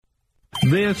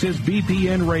This is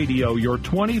BPN Radio, your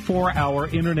 24-hour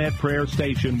internet prayer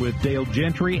station with Dale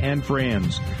Gentry and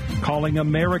friends, calling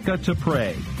America to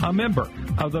pray, a member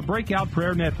of the Breakout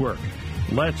Prayer Network.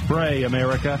 Let's pray,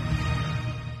 America.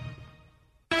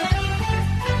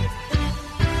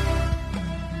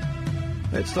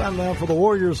 It's time now for the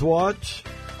Warriors Watch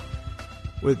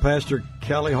with Pastor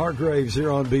Callie Hargraves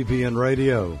here on BPN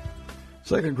Radio.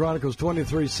 2 Chronicles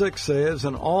 23:6 says,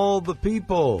 "And all the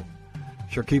people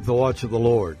shall keep the watch of the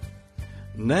Lord."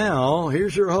 Now,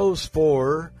 here's your host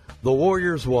for the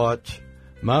Warriors Watch,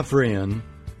 my friend,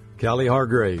 Callie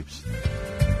Hargraves.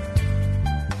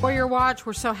 Warrior Watch,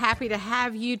 we're so happy to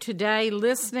have you today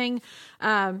listening.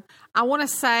 I want to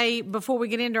say before we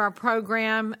get into our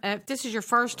program, if this is your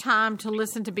first time to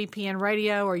listen to BPN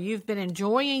Radio or you've been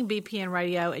enjoying BPN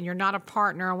Radio and you're not a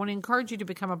partner, I want to encourage you to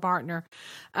become a partner.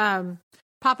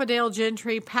 Papa Dale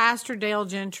Gentry, Pastor Dale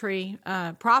Gentry,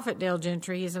 Prophet Dale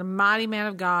Gentry, he's a mighty man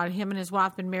of God. Him and his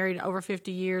wife been married over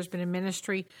 50 years, been in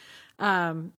ministry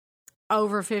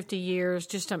over 50 years,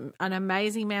 just an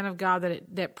amazing man of God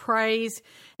that prays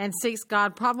and seeks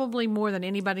God probably more than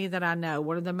anybody that I know.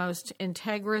 One of the most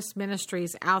integrous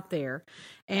ministries out there.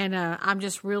 And I'm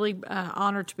just really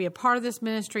honored to be a part of this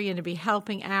ministry and to be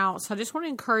helping out. So I just want to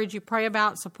encourage you, pray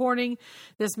about supporting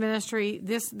this ministry.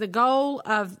 The goal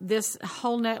of this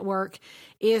whole network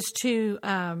is to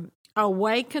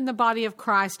awaken the body of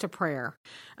Christ to prayer.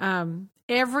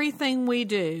 Everything we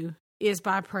do is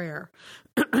by prayer.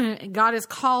 God has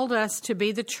called us to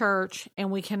be the church,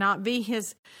 and we cannot be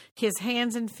his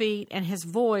hands and feet and his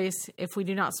voice if we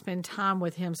do not spend time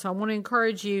with him. So I want to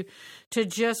encourage you to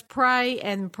just pray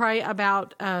and pray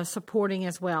about supporting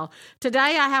as well. Today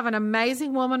I have an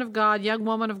amazing woman of God, young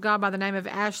woman of God by the name of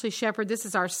Ashley Shepard. This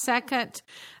is our second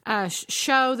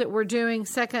show that we're doing,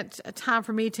 second time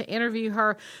for me to interview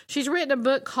her. She's written a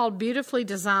book called Beautifully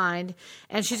Designed,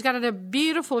 and she's got a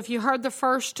beautiful, if you heard the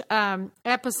first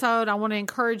episode, I want to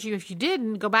encourage you, if you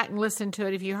didn't, go back and listen to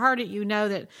it. If you heard it, you know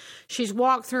that she's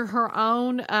walked through her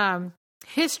own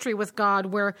history with God,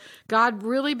 where God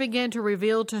really began to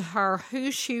reveal to her who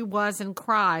she was in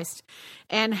Christ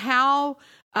and how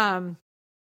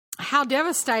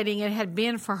devastating it had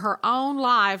been for her own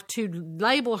life to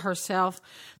label herself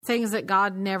things that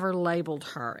God never labeled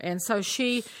her. And so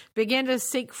she began to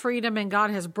seek freedom, and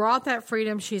God has brought that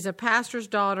freedom. She's a pastor's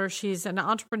daughter. She's an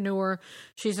entrepreneur.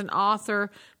 She's an author.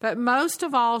 But most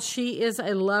of all, she is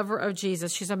a lover of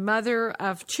Jesus. She's a mother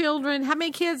of children. How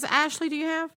many kids, Ashley, do you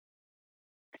have?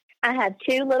 I have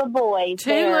two little boys.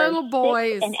 Two little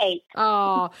boys. 6 and 8.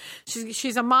 Oh,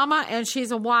 she's a mama and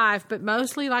she's a wife, but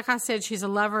mostly, like I said, she's a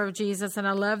lover of Jesus, and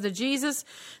I love the Jesus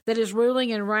that is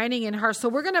ruling and reigning in her. So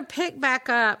we're going to pick back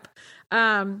up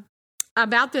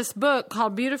about this book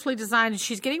called Beautifully Designed.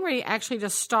 She's getting ready actually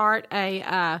to start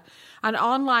an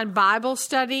online Bible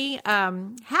study.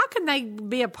 How can they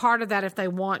be a part of that if they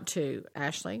want to,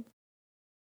 Ashley?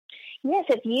 Yes,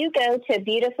 if you go to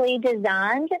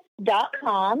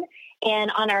beautifullydesigned.com,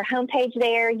 and on our homepage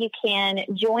there, you can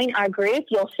join our group.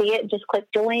 You'll see it. Just click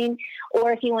join.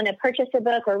 Or if you want to purchase a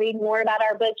book or read more about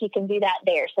our book, you can do that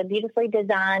there. So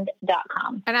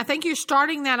beautifullydesigned.com. And I think you're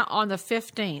starting that on the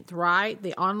 15th, right?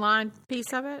 The online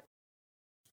piece of it?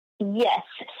 Yes.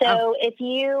 So if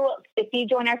you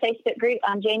join our Facebook group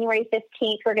on January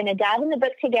 15th, we're going to dive in the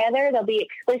book together. There'll be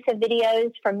exclusive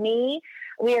videos from me.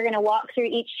 We are going to walk through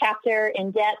each chapter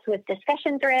in depth with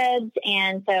discussion threads.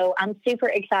 And so I'm super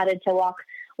excited to walk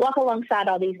alongside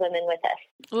all these women with us.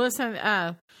 Listen,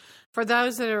 for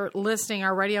those that are listening,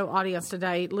 our radio audience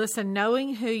today, listen,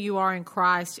 knowing who you are in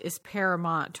Christ is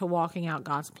paramount to walking out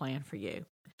God's plan for you.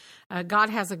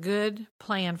 God has a good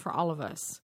plan for all of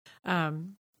us.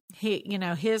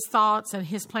 His thoughts and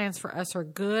his plans for us are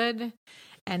good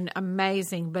and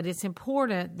amazing, but it's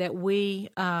important that we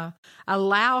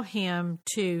allow him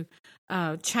to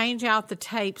change out the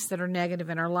tapes that are negative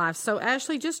in our lives. So,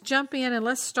 Ashley, just jump in and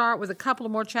let's start with a couple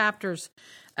of more chapters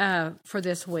for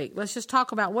this week. Let's just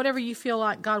talk about whatever you feel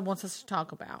like God wants us to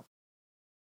talk about.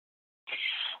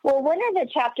 Well, one of the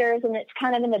chapters, and it's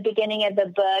kind of in the beginning of the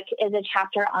book, is a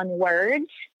chapter on words.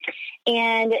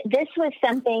 And this was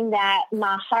something that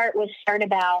my heart was stirred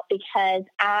about because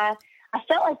I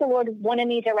felt like the Lord wanted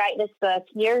me to write this book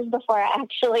years before I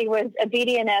actually was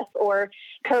obedient enough or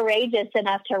courageous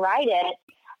enough to write it.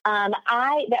 So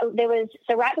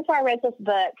right before I wrote this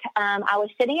book, I was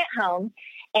sitting at home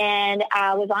and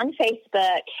I was on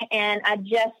Facebook, and I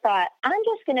just thought, I'm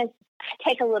just going to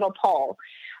take a little poll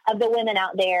of the women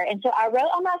out there. And so I wrote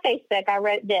on my Facebook, I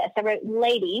wrote,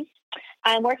 ladies,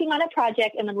 I'm working on a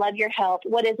project and would love your help.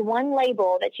 What is one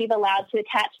label that you've allowed to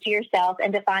attach to yourself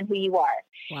and define who you are?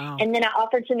 Wow. And then I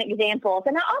offered some examples,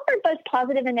 and I offered both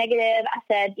positive and negative. I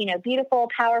said, beautiful,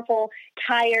 powerful,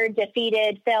 tired,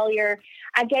 defeated, failure.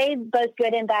 I gave both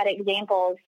good and bad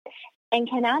examples. And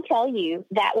can I tell you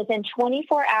that within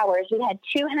 24 hours, we had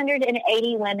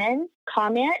 280 women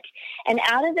comment, and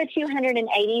out of the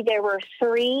 280, there were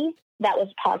 3 that was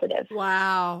positive.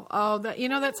 Wow. Oh,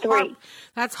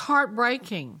 that's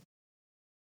heartbreaking.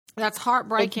 That's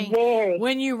heartbreaking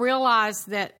when you realize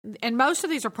that, and most of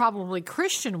these are probably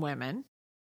Christian women.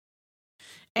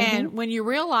 And when you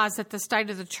realize that the state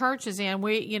of the church is in,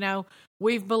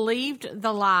 we've believed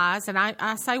the lies, and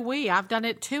I say I've done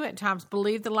it too at times,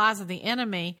 believed the lies of the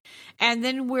enemy. And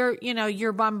then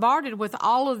you're bombarded with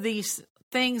all of these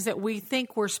things that we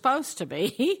think we're supposed to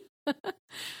be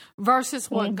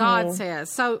versus what God says.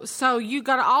 So you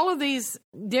got all of these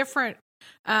different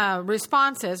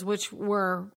responses, which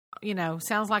were,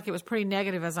 sounds like it was pretty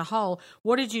negative as a whole.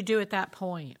 What did you do at that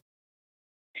point?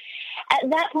 At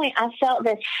that point, I felt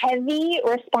this heavy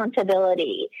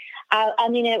responsibility. I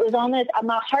mean, it was almost,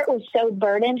 my heart was so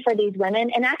burdened for these women,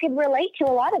 and I could relate to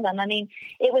a lot of them. I mean,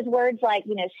 it was words like,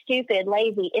 stupid,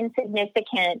 lazy,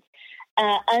 insignificant,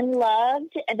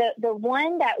 unloved. The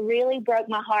one that really broke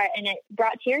my heart and it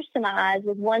brought tears to my eyes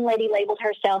was one lady labeled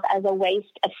herself as a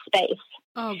waste of space.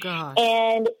 Oh, God.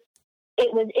 And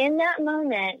it was in that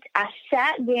moment I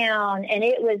sat down, and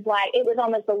it was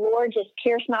almost the Lord just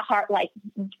pierced my heart, like,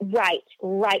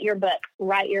 write your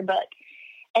book.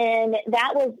 And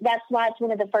that's why it's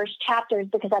one of the first chapters,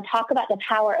 because I talk about the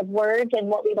power of words, and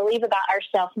what we believe about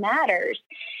ourselves matters.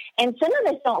 And some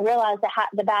of us don't realize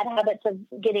the bad habits of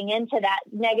getting into that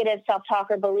negative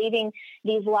self-talk or believing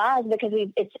these lies, because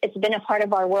it's been a part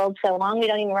of our world so long we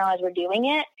don't even realize we're doing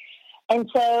it. And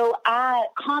so I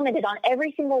commented on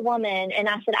every single woman, and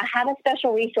I said, I have a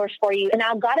special resource for you. And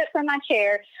I got it from my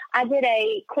chair. I did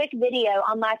a quick video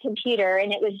on my computer,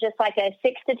 and it was just like a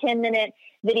 6 to 10 minute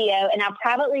video. And I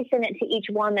privately sent it to each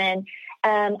woman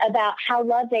about how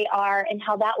loved they are and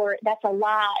how that's a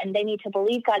lie, and they need to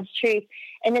believe God's truth.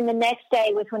 And then the next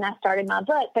day was when I started my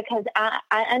book, because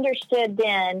I understood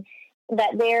then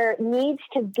that there needs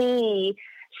to be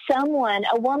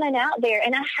a woman out there.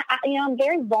 And I'm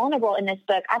very vulnerable in this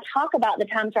book. I talk about the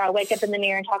times where I wake up in the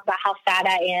mirror and talk about how fat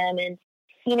I am, and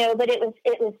but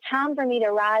it was time for me to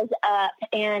rise up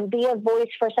and be a voice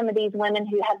for some of these women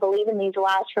who have believed in these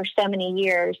lies for so many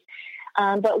years.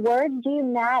 But words do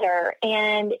matter,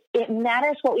 and it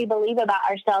matters what we believe about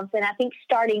ourselves. And I think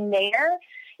starting there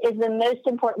is the most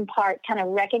important part, kind of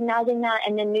recognizing that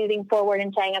and then moving forward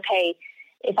and saying, okay,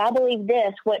 if I believe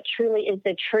this, what truly is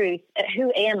the truth?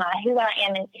 Who am I? Who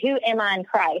am I in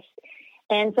Christ?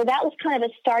 And so that was kind of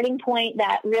a starting point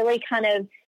that really kind of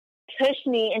pushed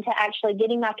me into actually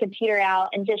getting my computer out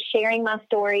and just sharing my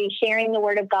story, sharing the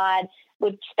Word of God,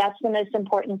 which that's the most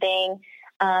important thing,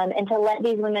 and to let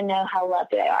these women know how loved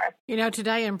they are.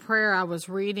 Today in prayer, I was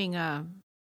reading a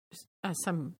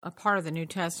part of the New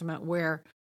Testament where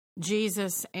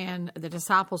Jesus and the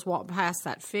disciples walked past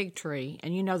that fig tree,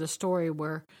 and the story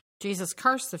where Jesus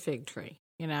cursed the fig tree,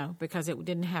 because it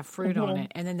didn't have fruit on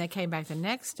it. And then they came back the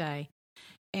next day,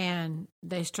 and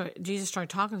Jesus started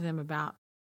talking to them about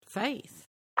faith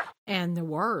and the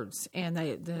words, and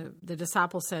the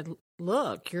disciples said,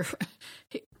 "Look,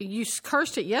 you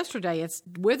cursed it yesterday; it's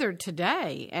withered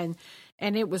today." And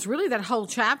it was really, that whole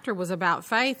chapter was about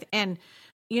faith, and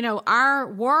our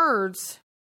words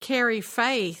carry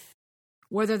faith,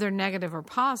 whether they're negative or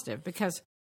positive, because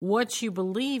what you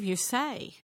believe, you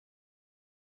say.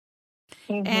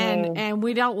 And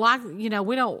we don't like, we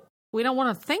don't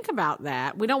want to think about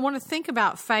that. We don't want to think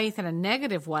about faith in a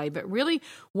negative way, but really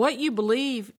what you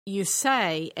believe, you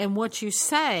say, and what you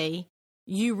say,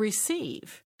 you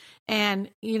receive. And,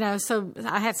 so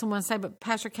I had someone say, but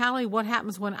Pastor Callie, what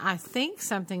happens when I think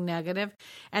something negative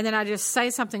and then I just say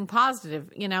something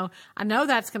positive? I know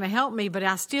that's going to help me, but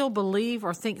I still believe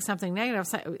or think something negative.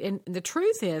 And the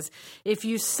truth is, if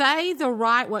you say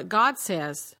what God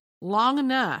says long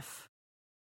enough,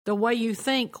 the way you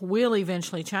think will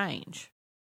eventually change.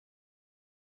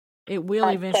 It will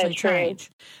eventually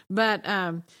change. But,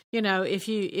 if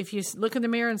you look in the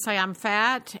mirror and say, I'm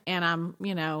fat and I'm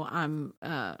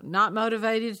not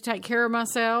motivated to take care of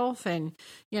myself, and,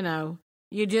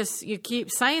 you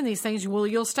keep saying these things,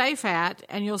 you'll stay fat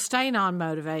and you'll stay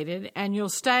non-motivated and you'll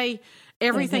stay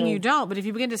everything you don't. But if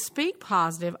you begin to speak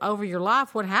positive over your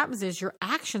life, what happens is your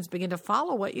actions begin to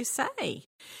follow what you say.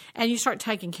 And you start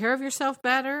taking care of yourself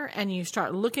better, and you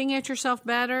start looking at yourself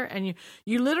better, and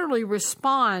you literally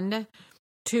respond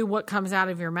to what comes out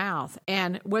of your mouth,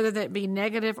 and whether that be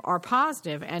negative or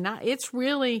positive. And it's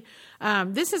really,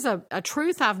 this is a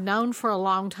truth I've known for a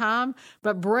long time,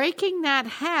 but breaking that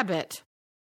habit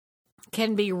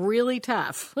can be really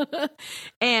tough.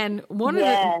 And one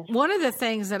of the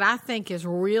things that I think is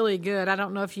really good, I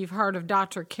don't know if you've heard of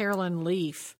Dr. Carolyn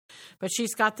Leaf, but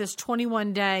she's got this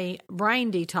 21-day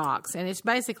brain detox, and it's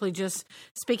basically just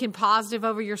speaking positive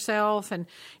over yourself. And,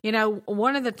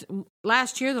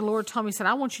 last year the Lord told me, said,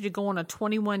 I want you to go on a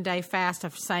 21-day fast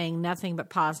of saying nothing but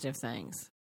positive things.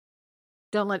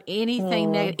 Don't let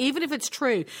anything negative, even if it's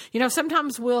true.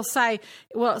 Sometimes we'll say,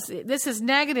 well, this is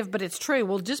negative, but it's true.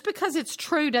 Well, just because it's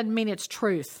true doesn't mean it's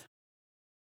truth.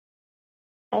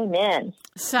 Amen.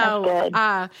 So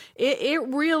it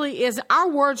really is. Our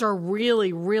words are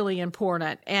really, really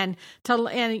important, and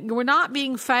we're not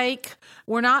being fake.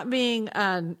 We're not being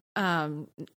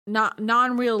not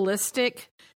non-realistic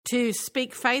to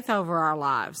speak faith over our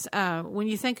lives. When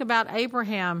you think about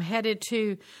Abraham headed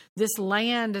to this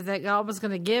land that God was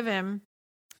going to give him,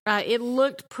 it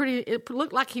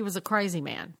looked like he was a crazy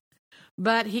man,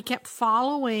 but he kept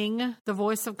following the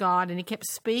voice of God, and he kept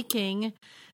speaking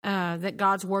that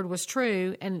God's word was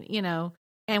true.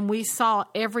 And we saw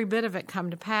every bit of it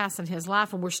come to pass in his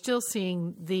life, and we're still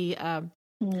seeing the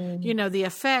the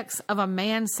effects of a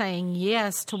man saying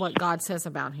yes to what God says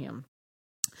about him.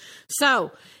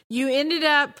 So you ended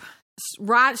up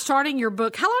starting your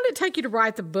book. How long did it take you to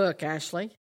write the book,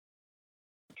 Ashley?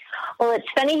 Well, it's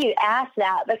funny you asked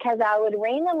that, because I would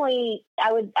randomly,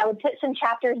 I would put some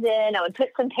chapters in, I would put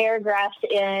some paragraphs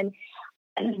in.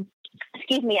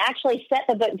 Excuse me, actually set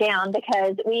the book down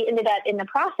because we ended up in the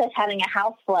process having a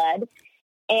house flood.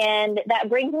 And that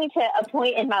brings me to a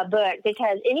point in my book,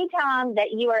 because anytime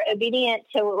that you are obedient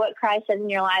to what Christ says in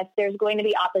your life, there's going to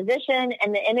be opposition,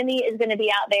 and the enemy is going to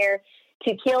be out there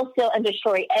to kill, steal, and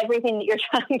destroy everything that you're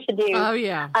trying to do. Oh,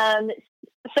 yeah.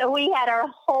 So we had our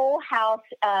whole house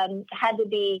had to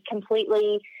be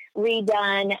completely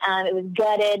redone. It was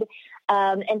gutted.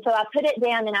 And so I put it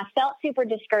down, and I felt super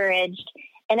discouraged.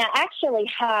 And I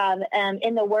actually have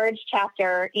in the words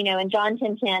chapter, in John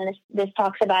 10:10, this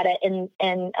talks about it in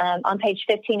on page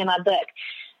 15 of my book,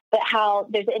 but how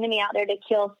there's an enemy out there to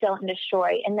kill, steal, and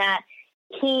destroy. And that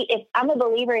if I'm a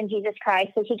believer in Jesus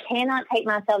Christ, so he cannot take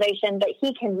my salvation, but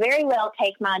he can very well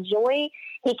take my joy.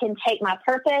 He can take my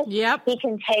purpose. Yep. He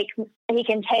can take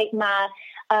my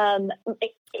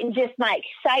just my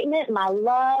excitement, my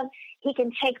love. He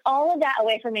can take all of that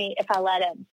away from me if I let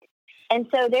him. And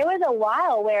so there was a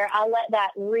while where I let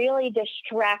that really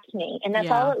distract me. And that's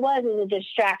all it was, is a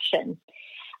distraction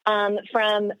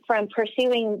from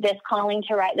pursuing this calling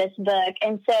to write this book.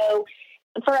 And so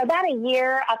for about a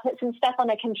year, I put some stuff on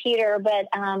the computer, but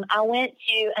I went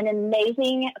to an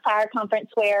amazing fire conference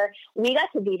where we got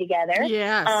to be together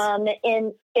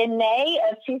in May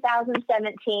of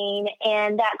 2017.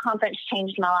 And that conference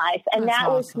changed my life. And that's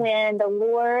that was awesome. when the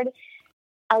Lord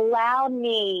allowed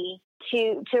me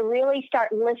to really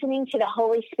start listening to the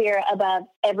Holy Spirit above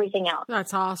everything else.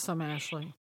 That's awesome,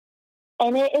 Ashley.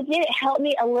 And it did help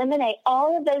me eliminate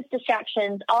all of those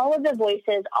distractions, all of the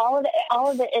voices, all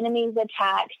of the enemy's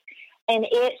attacks. And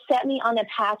it set me on the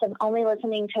path of only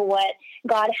listening to what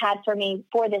God had for me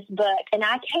for this book. And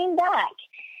I came back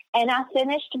and I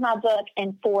finished my book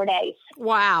in 4 days.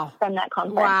 Wow. From that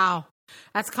conference. Wow.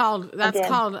 That's called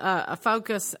a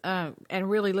focus and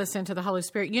really listen to the Holy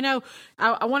Spirit.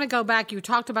 I want to go back. You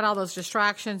talked about all those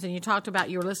distractions, and you talked about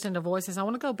you were listening to voices. I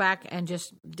want to go back and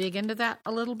just dig into that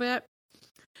a little bit.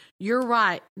 You're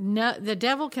right. No, the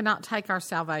devil cannot take our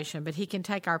salvation, but he can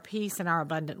take our peace and our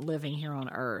abundant living here on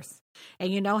earth.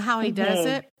 And you know how he does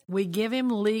it? We give him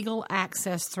legal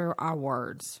access through our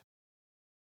words.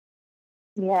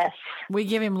 Yes. We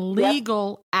give him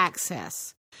legal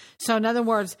access. So in other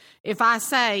words, if I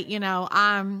say,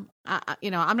 I'm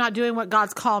not doing what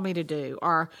God's called me to do,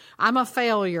 or I'm a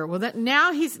failure, well,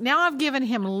 now I've given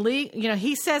him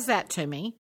he says that to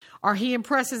me, or he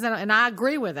impresses that, and I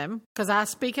agree with him because I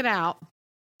speak it out.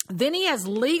 Then he has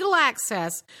legal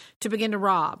access to begin to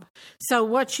rob. So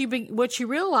what you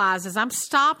realize is I'm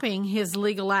stopping his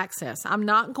legal access. I'm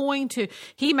not going to,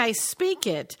 he may speak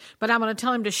it, but I'm going to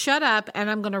tell him to shut up,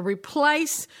 and I'm going to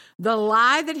replace the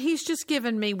lie that he's just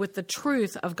given me with the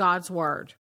truth of God's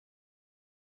word.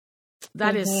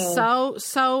 That is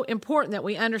so important that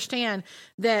we understand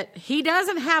that he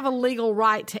doesn't have a legal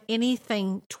right to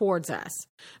anything towards us,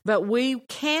 but we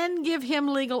can give him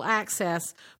legal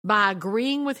access by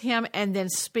agreeing with him and then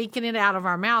speaking it out of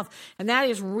our mouth. And that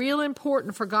is real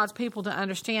important for God's people to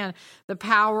understand the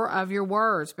power of your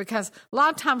words, because a lot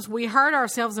of times we hurt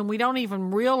ourselves and we don't even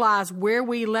realize where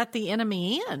we let the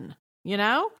enemy in. You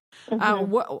know,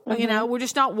 we're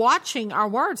just not watching our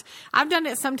words. I've done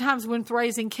it sometimes when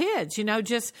raising kids,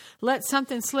 just let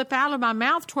something slip out of my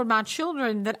mouth toward my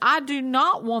children that I do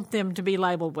not want them to be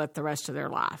labeled with the rest of their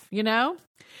life,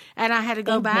 and I had to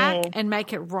go back and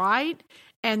make it right.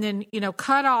 And then,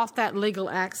 cut off that legal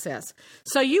access.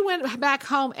 So you went back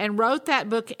home and wrote that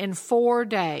book in 4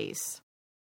 days.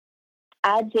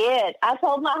 I did. I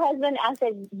told my husband, I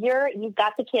said, you've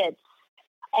got the kids.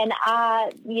 And I,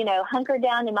 hunkered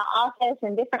down in my office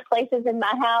and different places in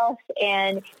my house.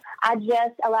 And I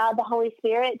just allowed the Holy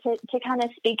Spirit to kind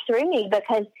of speak through me,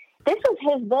 because this was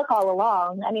his book all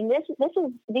along. I mean,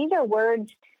 these are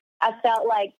words I felt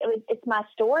like it's my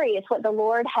story. It's what the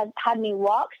Lord has had me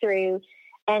walk through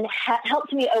and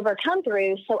helped me overcome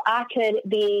through, so I could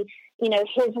be,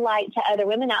 his light to other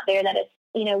women out there that is,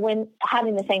 when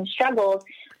having the same struggles.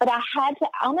 But I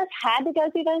almost had to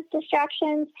go through those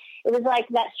distractions. It was like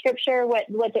that scripture, what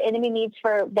the enemy needs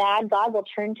for bad, God will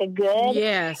turn to good.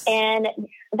 Yes. And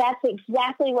that's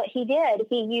exactly what he did.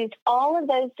 He used all of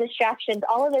those distractions,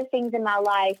 all of those things in my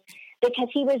life, because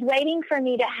he was waiting for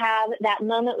me to have that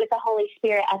moment with the Holy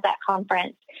Spirit at that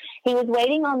conference. He was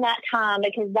waiting on that time,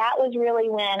 because that was really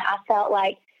when I felt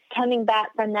like coming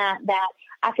back from that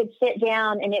I could sit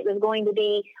down and it was going to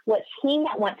be what he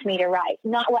wants me to write,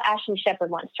 not what Ashley Shepherd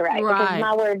wants to write. Right. Because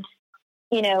my words,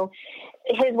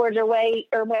 his words are way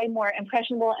more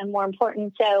impressionable and more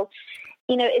important. So,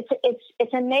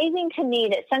 it's amazing to me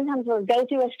that sometimes we'll go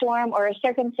through a storm or a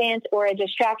circumstance or a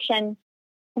distraction,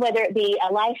 whether it be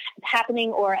a life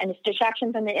happening or a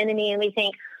distraction from the enemy, and we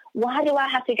think, why do I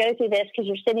have to go through this? Because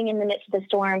you're sitting in the midst of the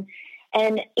storm.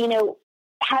 And,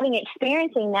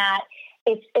 experiencing that,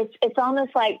 it's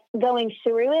almost like going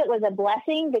through it was a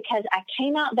blessing, because I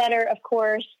came out better, of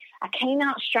course. I came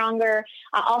out stronger.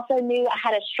 I also knew I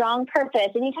had a strong purpose.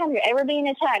 Anytime you're ever being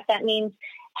attacked, that means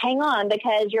hang on,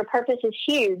 because your purpose is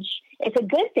huge. It's a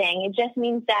good thing. It just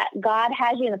means that God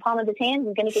has you in the palm of his hand.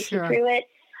 He's going to get you through it.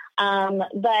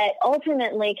 But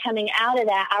ultimately, coming out of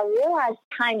that, I realized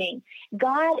timing.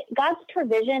 God's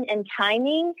provision and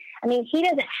timing. I mean, he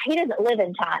doesn't live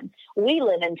in time. We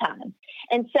live in time.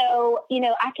 And so,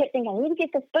 I kept thinking, I need to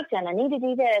get this book done. I need to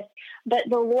do this. But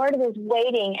the Lord was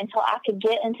waiting until I could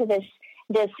get into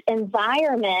this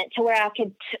environment to where I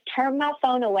could turn my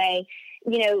phone away,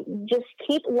 just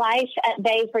keep life at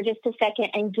bay for just a second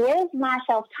and give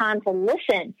myself time to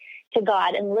listen to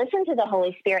God and listen to the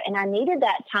Holy Spirit. And I needed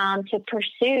that time to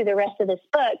pursue the rest of this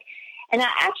book. And I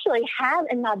actually have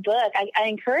in my book, I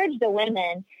encourage the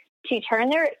women to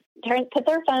put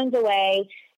their phones away,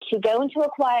 to go into a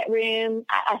quiet room.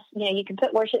 You can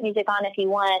put worship music on if you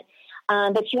want,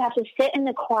 but you have to sit in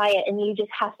the quiet and you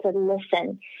just have to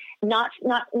listen, not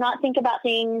think about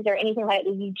things or anything like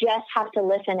that. You just have to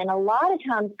listen. And a lot of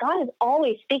times God is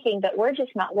always speaking, but we're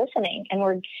just not listening.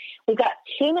 And we've got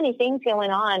too many things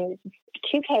going on,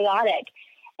 too chaotic.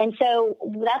 And so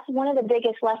that's one of the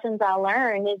biggest lessons I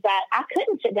learned, is that I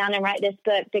couldn't sit down and write this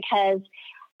book because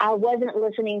I wasn't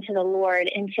listening to the Lord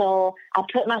until I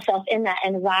put myself in that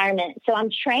environment. So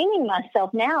I'm training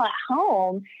myself now at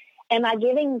home. Am I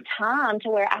giving time to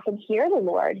where I can hear the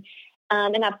Lord?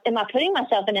 Am I putting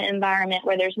myself in an environment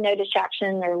where there's no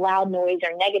distraction or loud noise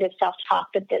or negative self-talk,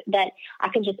 but that I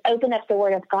can just open up the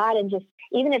Word of God and just,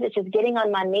 even if it's just getting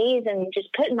on my knees and just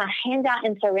putting my hands out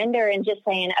in surrender and just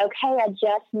saying, okay, I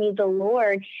just need the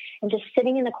Lord, and just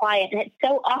sitting in the quiet. And it's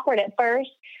so awkward at first,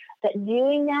 but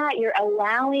doing that, you're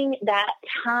allowing that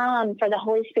time for the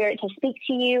Holy Spirit to speak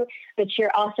to you, but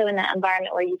you're also in that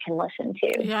environment where you can listen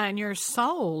to. Yeah, and your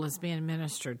soul is being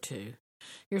ministered to.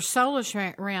 Your soulish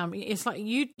realm, it's like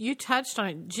you touched on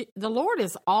it. The Lord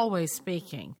is always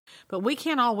speaking, but we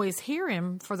can't always hear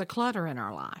him for the clutter in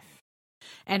our life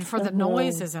and for the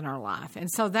noises in our life. And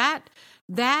so that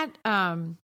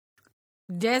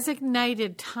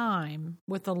designated time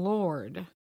with the Lord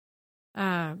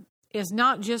is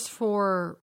not just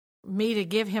for me to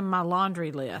give him my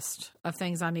laundry list of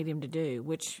things I need him to do,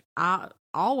 which I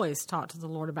always talk to the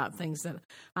Lord about things that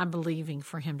I'm believing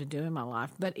for him to do in my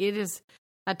life. But it is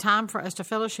a time for us to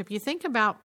fellowship. You think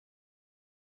about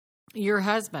your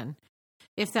husband.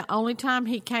 If the only time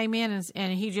he came in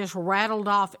and he just rattled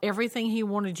off everything he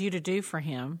wanted you to do for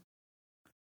him,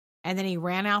 and then he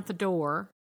ran out the door,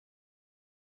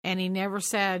 and he never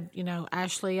said,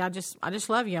 Ashley, I just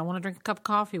love you. I want to drink a cup of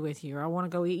coffee with you, or I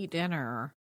want to go eat dinner,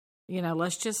 or,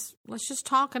 let's just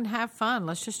talk and have fun.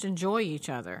 Let's just enjoy each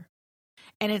other.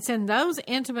 And it's in those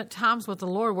intimate times with the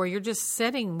Lord where you're just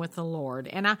sitting with the Lord.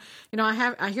 And I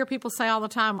hear people say all the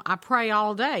time, I pray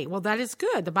all day. Well, that is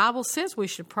good. The Bible says we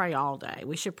should pray all day.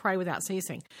 We should pray without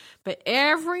ceasing. But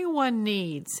everyone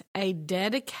needs a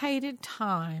dedicated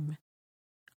time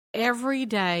every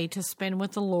day to spend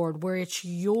with the Lord, where it's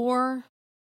your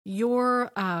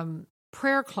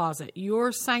prayer closet,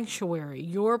 your sanctuary,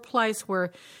 your place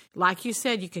where, like you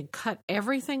said, you could cut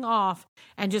everything off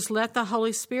and just let the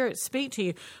Holy Spirit speak to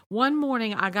you. One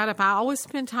morning I got up. I always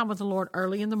spend time with the Lord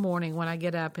early in the morning when I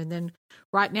get up. And then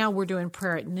right now we're doing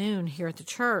prayer at noon here at the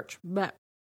church. But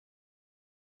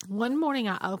one morning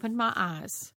I opened my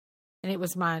eyes, and it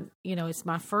was it's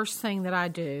my first thing that I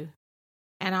do.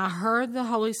 And I heard the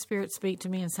Holy Spirit speak to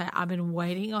me and say, I've been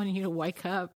waiting on you to wake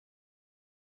up.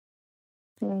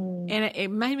 And it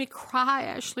made me cry,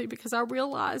 Ashley, because I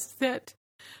realized that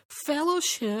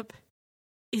fellowship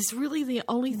is really the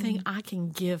only thing I can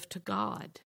give to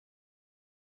God.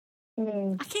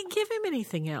 I can't give him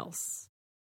anything else.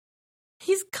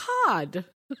 He's God.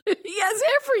 He has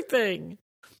everything.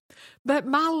 But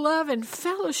my love and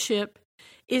fellowship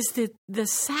is the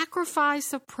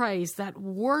sacrifice of praise, that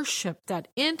worship, that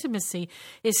intimacy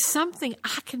is something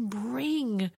I can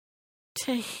bring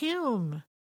to him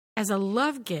as a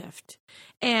love gift.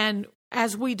 And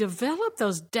as we develop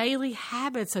those daily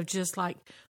habits of just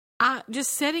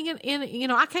setting it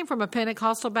in, I came from a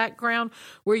Pentecostal background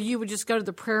where you would just go to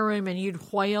the prayer room and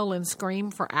you'd wail and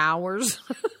scream for hours.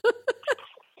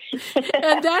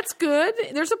 And that's good.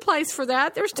 There's a place for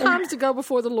that. There's times to go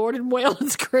before the Lord and wail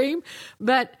and scream.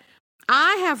 But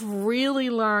I have really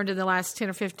learned in the last 10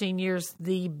 or 15 years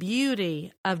the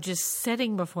beauty of just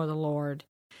sitting before the Lord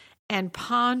and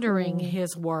pondering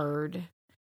his word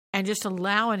and just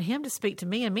allowing him to speak to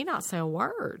me and me not say a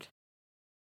word.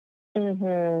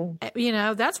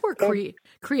 Mm-hmm. That's where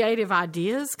creative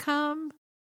ideas come,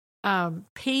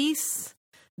 peace,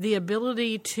 the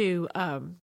ability to,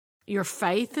 your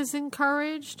faith is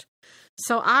encouraged.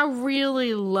 So I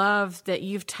really love that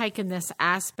you've taken this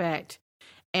aspect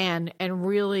and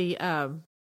really,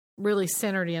 really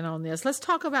centered in on this. Let's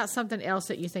talk about something else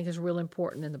that you think is real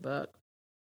important in the book.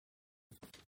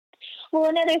 Well,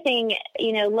 another thing,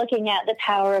 looking at the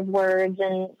power of words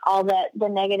and all the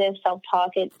negative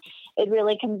self-talk, it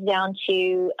really comes down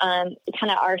to kind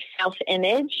of our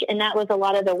self-image. And that was a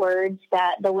lot of the words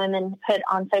that the women put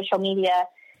on social media.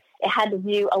 It had to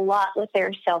do a lot with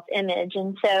their self-image.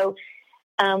 And so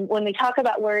when we talk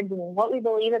about words and what we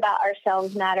believe about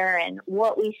ourselves matter and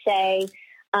what we say,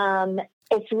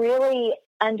 it's really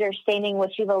understanding what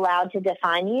you've allowed to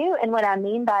define you. And what I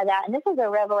mean by that, and this is a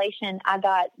revelation I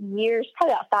got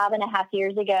probably about 5.5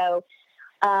 years ago.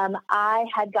 I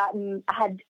had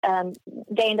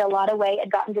gained a lot of weight.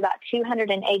 I'd gotten to about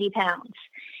 280 pounds.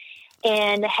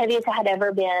 And the heaviest I had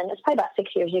ever been, it was probably about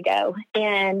 6 years ago.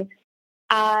 And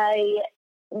I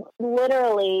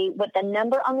literally, what the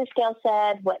number on the scale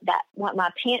said, what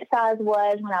my pant size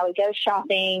was when I would go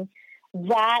shopping,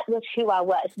 that was who I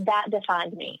was. That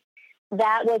defined me.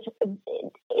 That was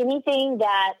anything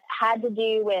that had to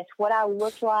do with what I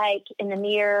looked like in the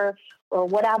mirror or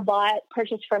what I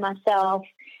purchased for myself.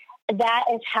 That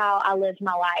is how I lived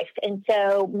my life. And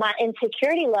so my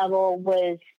insecurity level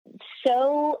was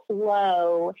so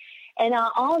low. And I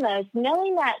almost,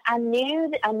 knowing that I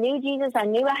knew Jesus, I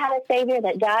knew I had a Savior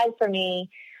that died for me,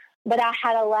 but I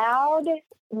had allowed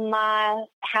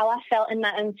how I felt in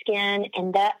my own skin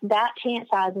and that pant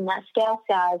size and that scale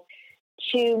size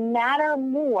to matter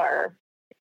more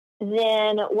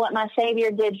than what my Savior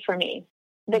did for me,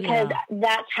 because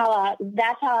that's how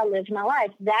I lived my life.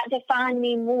 That defined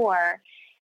me more.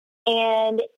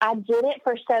 And I did it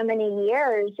for so many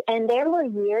years. And there were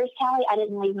years, Callie, I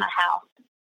didn't leave my house.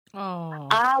 Oh.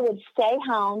 I would stay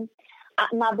home.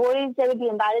 My boys, they would be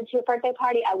invited to a birthday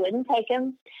party. I wouldn't take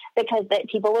them because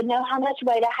people would know how much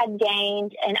weight I had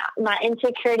gained. And my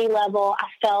insecurity level,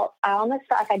 I almost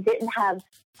felt like I didn't have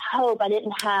hope. I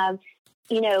didn't have,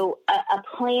 a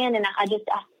plan. And I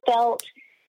felt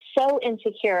so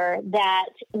insecure that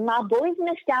my boys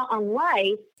missed out on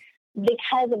life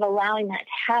because of allowing that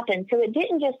to happen. So it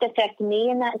didn't just affect me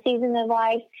in that season of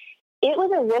life. It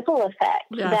was a ripple effect.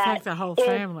 Yeah, it affected the whole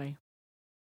family.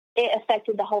 It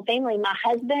affected the whole family. My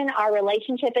husband, our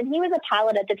relationship, and he was a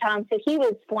pilot at the time, so he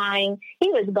was flying. He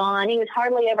was gone. He was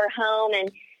hardly ever home.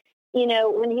 And,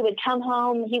 when he would come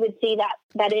home, he would see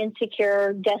that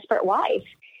insecure, desperate wife,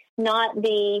 not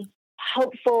the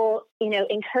hopeful,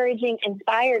 encouraging,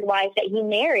 inspired wife that he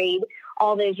married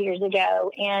all those years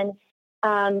ago. And,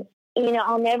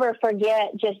 I'll never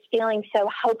forget just feeling so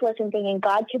hopeless and thinking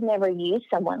God could never use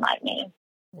someone like me.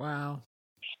 Wow.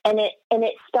 And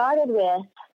it started with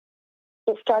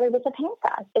a pant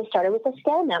size. It started with a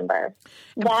scale number.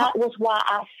 That was why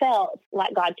I felt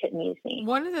like God couldn't use me.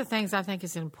 One of the things I think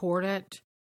is important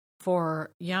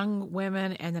for young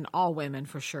women, and then all women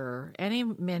for sure, and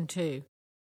even men too,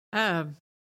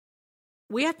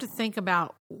 we have to think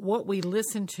about what we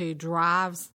listen to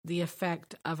drives the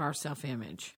effect of our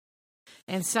self-image.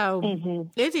 And so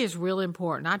it is really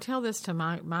important. I tell this to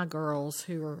my girls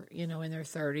who are, in their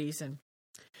 30s, and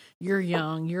you're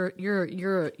young,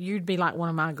 you'd be like one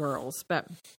of my girls, but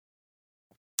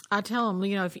I tell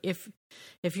them,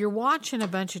 if you're watching a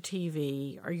bunch of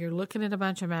TV or you're looking at a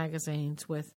bunch of magazines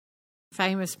with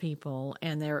famous people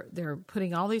and they're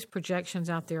putting all these projections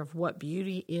out there of what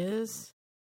beauty is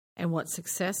and what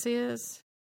success is,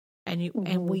 and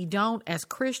we don't as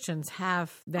Christians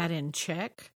have that in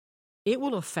check, it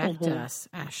will affect us,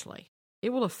 Ashley.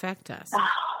 It will affect us.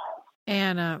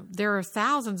 And there are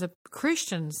thousands of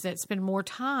Christians that spend more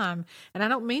time, and I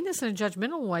don't mean this in a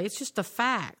judgmental way, it's just the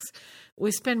facts.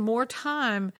 We spend more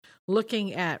time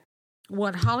looking at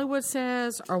what Hollywood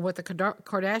says or what the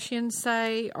Kardashians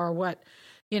say or what,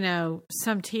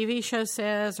 some TV show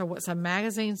says or what some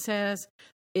magazine says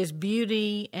is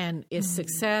beauty and is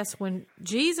success, when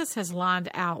Jesus has lined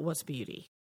out what's beauty.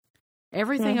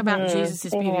 Everything about Jesus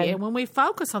is beauty. And when we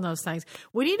focus on those things,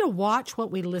 we need to watch what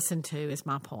we listen to, is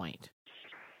my point.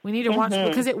 We need to watch,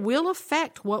 because it will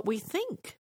affect what we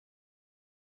think.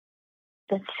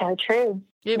 That's so true.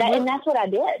 And that's what I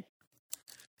did.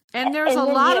 And there's a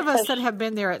lot of us that have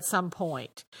been there at some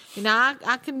point.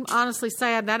 I can honestly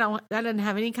say that didn't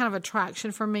have any kind of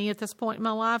attraction for me at this point in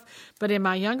my life. But in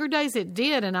my younger days, it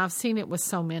did, and I've seen it with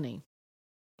so many.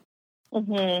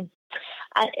 And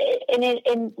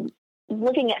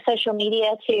looking at social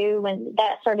media too, when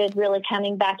that started really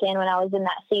coming back in when I was in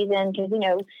that season, because,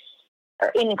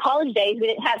 in college days, we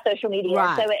didn't have social media.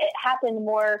 Right. So it happened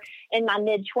more in my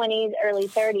mid-20s, early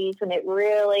 30s, when it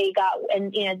really got,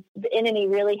 and, the enemy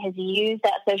really has used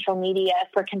that social media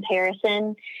for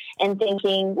comparison and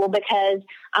thinking, well, because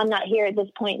I'm not here at this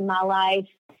point in my life,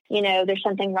 there's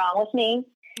something wrong with me.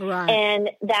 Right. And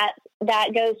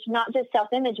that goes not just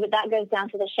self-image, but that goes down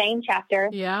to the shame chapter.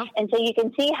 Yeah. And so you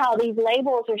can see how these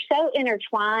labels are so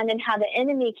intertwined and how the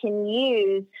enemy can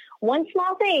use one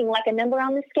small thing, like a number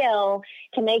on the scale,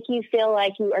 to make you feel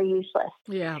like you are useless.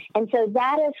 Yeah. And so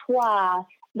that is why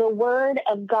the Word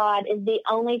of God is the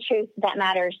only truth that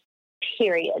matters,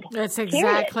 period. That's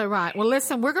exactly right. Well,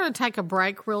 listen, we're going to take a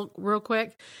break real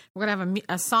quick. We're going to have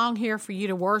a song here for you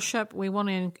to worship. We want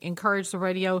to encourage the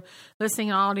radio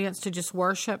listening audience to just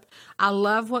worship. I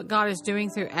love what God is doing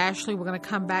through Ashley. We're going to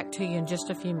come back to you in just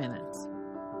a few minutes.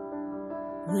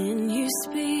 When you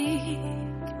speak,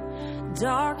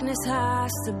 darkness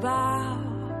has to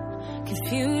bow.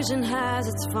 Confusion has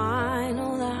its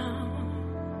final hour.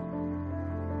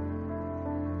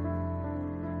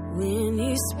 When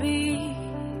you speak,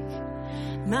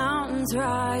 mountains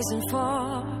rise and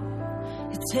fall.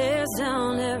 It tears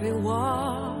down every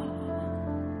wall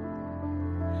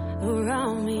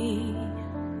around me.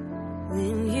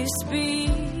 When you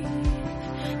speak,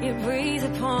 you breathe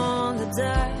upon the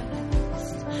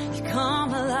dust. You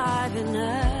come alive in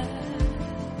us.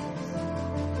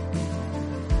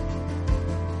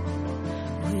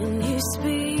 When you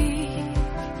speak,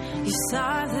 you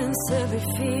silence every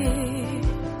fear.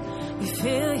 You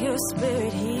feel your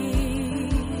spirit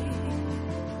heat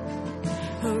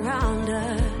around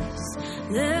us.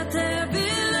 Let there be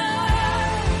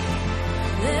light.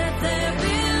 Let there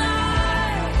be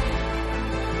light.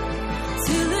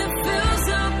 Till it fills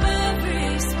up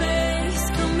every space.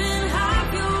 Come and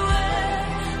have your way.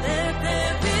 Let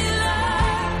there be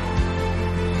light.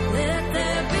 Let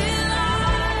there be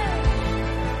light.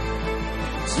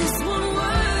 Just one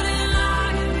word and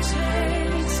I can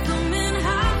change. Come and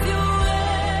have your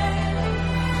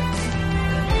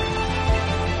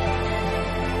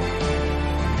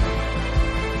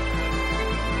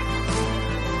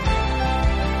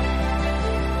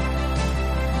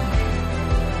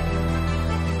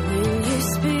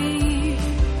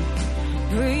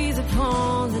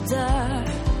upon the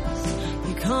dust,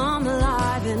 you come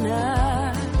alive in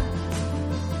us.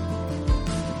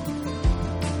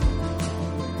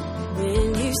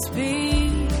 When you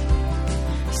speak,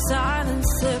 you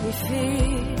silence every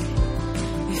fear.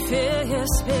 You feel your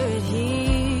spirit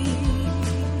heat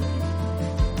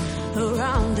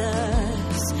around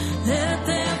us. Let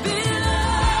there be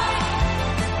light.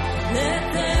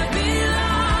 Let there be light.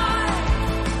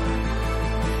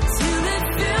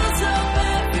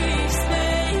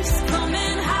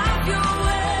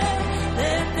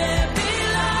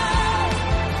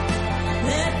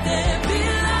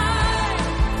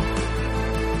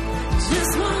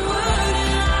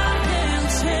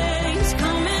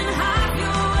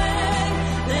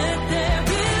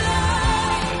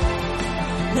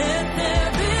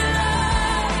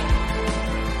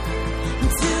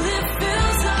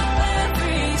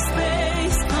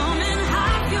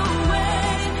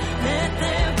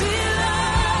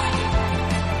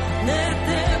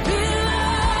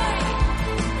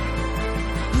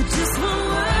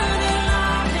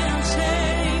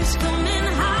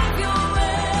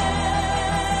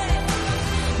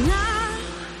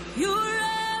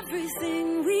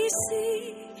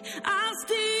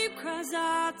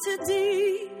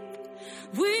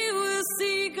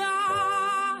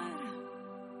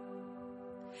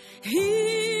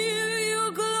 Hear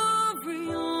your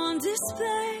glory on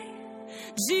display.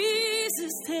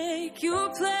 Jesus, take your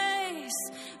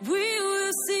place. We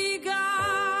will see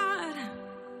God.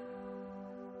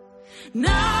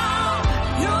 Now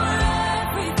you're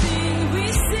everything we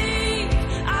see.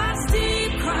 As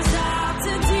deep cries out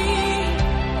to deep,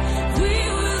 we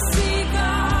will see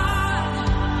God.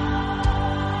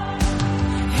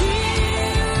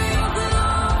 Hear your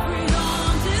glory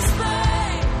on display.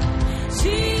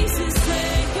 Jesus,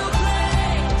 take your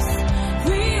place.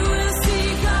 We will see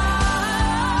God.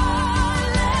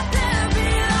 Let there be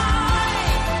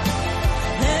light.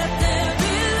 Let there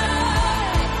be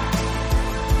light.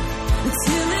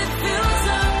 Until it fills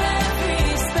up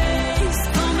every space.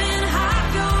 Come and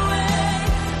have your way.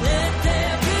 Let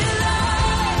there be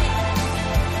light.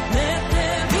 Let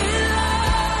there be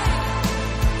light.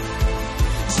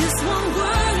 Just one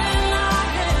word and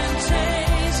light and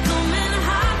change. Come and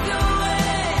have your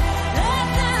way. Let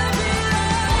there be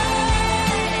light.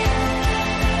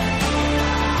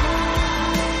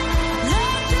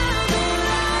 Let there be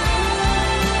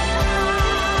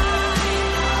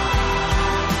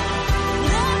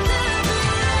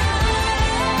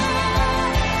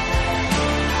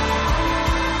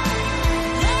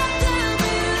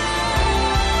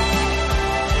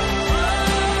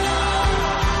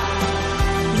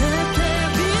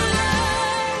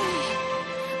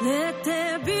Let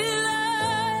there be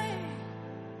light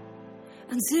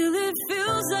until it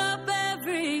fills up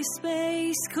every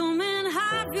space. Come and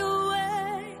have your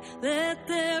way. Let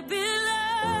there be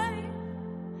light.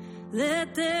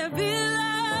 Let there be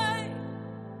light.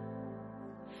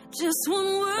 Just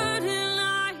one word and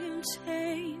I am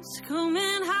changed. Come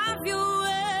and have your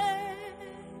way.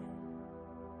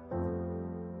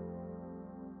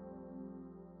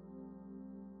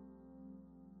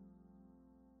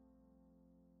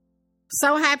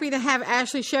 So happy to have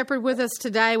Ashley Shepherd with us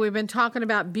today. We've been talking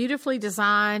about beautifully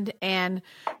designed and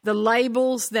the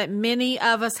labels that many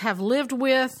of us have lived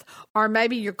with, or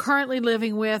maybe you're currently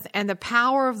living with, and the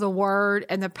power of the Word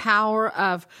and the power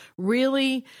of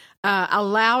really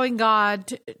allowing God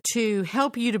to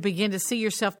help you to begin to see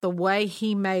yourself the way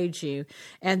He made you.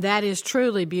 And that is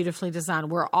truly beautifully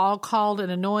designed. We're all called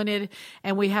and anointed,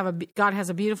 and God has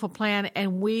a beautiful plan,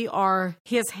 and we are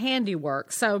His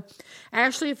handiwork. So,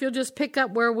 Ashley, if you'll just pick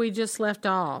up where we just left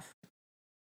off.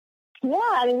 Yeah,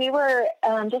 I mean, we were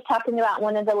just talking about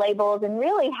one of the labels and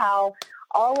really how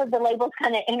all of the labels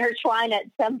kind of intertwine at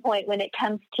some point when it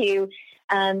comes to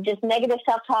just negative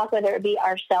self-talk, whether it be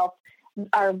our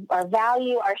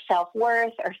value, our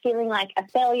self-worth, or feeling like a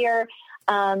failure.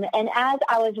 And as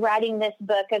I was writing this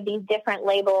book of these different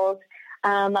labels,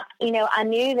 I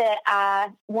knew that I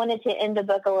wanted to end the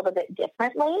book a little bit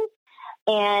differently.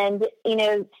 And,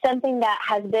 something that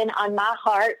has been on my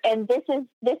heart, and this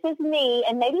is me,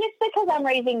 and maybe it's because I'm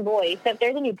raising boys. So if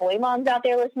there's any boy moms out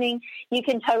there listening, you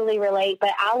can totally relate.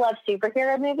 But I love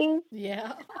superhero movies.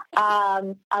 Yeah.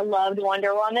 I loved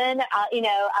Wonder Woman.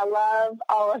 I love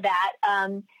all of that.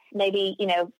 Maybe,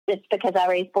 it's because I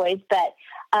raised boys. But,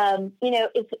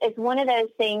 it's one of those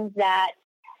things that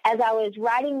as I was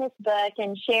writing this book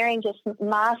and sharing just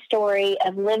my story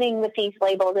of living with these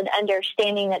labels and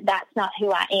understanding that that's not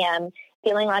who I am,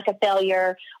 feeling like a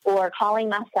failure or calling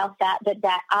myself that, but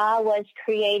that I was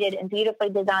created and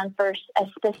beautifully designed for a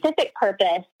specific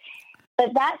purpose.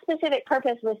 But that specific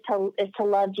purpose is to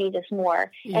love Jesus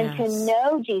more and to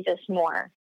know Jesus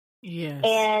more. Yes.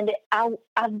 And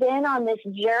I've been on this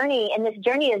journey, and this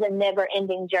journey is a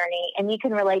never-ending journey. And you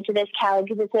can relate to this, Callie,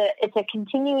 because it's a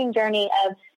continuing journey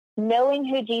of knowing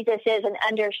who Jesus is and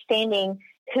understanding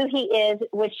who He is,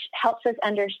 which helps us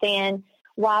understand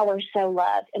why we're so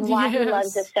loved and why He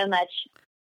loves us so much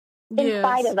in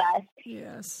spite of us.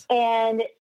 Yes. And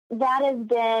that has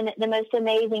been the most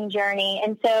amazing journey.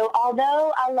 And so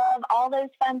although I love all those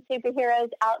fun superheroes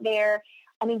out there,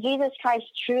 I mean, Jesus Christ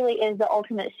truly is the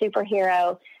ultimate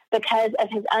superhero because of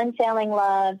His unfailing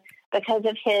love, because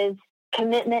of His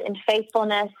commitment and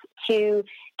faithfulness to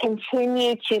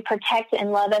continue to protect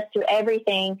and love us through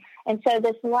everything. And so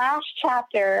this last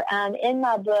chapter in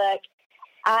my book,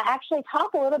 I actually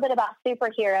talk a little bit about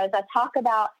superheroes. I talk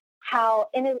about how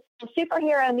in a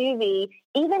superhero movie,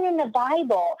 even in the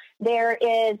Bible, there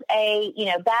is a,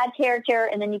 bad character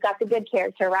and then you've got the good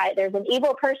character, right? There's an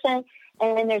evil person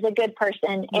and then there's a good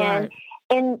person. Right.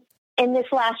 And in this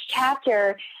last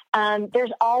chapter,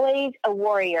 there's always a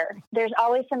warrior. There's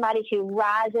always somebody who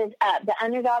rises up, the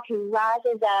underdog who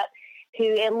rises up, who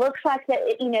it looks like that,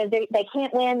 they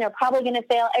can't win. They're probably going to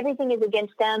fail. Everything is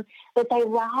against them, but they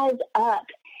rise up.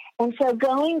 And so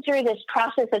going through this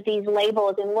process of these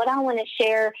labels, and what I want to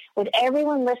share with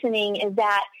everyone listening is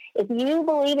that if you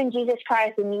believe in Jesus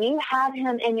Christ and you have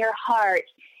him in your heart,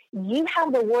 you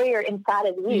have the warrior inside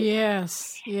of you.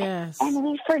 Yes, yes. And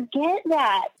we forget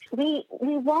that. We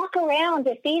walk around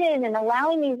defeated and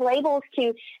allowing these labels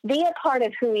to be a part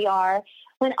of who we are,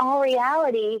 when all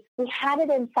reality, we had it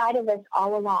inside of us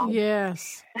all along.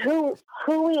 Yes. Who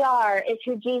we are is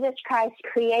who Jesus Christ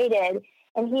created,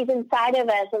 and he's inside of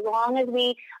us. As long as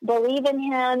we believe in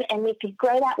him and we could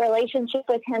grow that relationship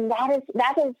with him,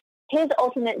 that is his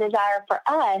ultimate desire for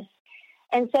us.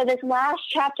 And so this last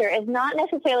chapter is not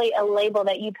necessarily a label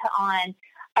that you put on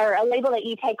or a label that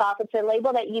you take off. It's a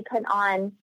label that you put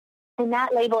on, and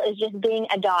that label is just being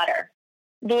a daughter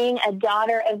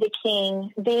of the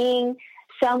King, being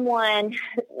someone,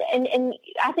 and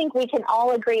I think we can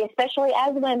all agree, especially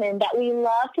as women, that we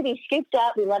love to be scooped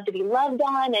up, we love to be loved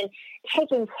on and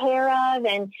taken care of,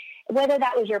 and whether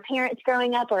that was your parents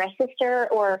growing up or a sister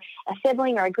or a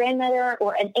sibling or a grandmother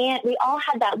or an aunt, we all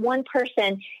had that one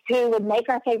person who would make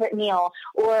our favorite meal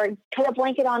or put a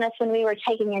blanket on us when we were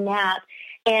taking a nap,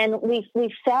 and we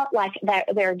felt like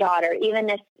their daughter, even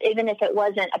if it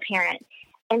wasn't a parent.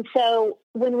 And so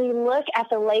when we look at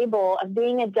the label of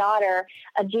being a daughter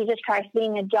of Jesus Christ,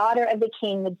 being a daughter of the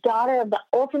King, the daughter of the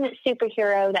ultimate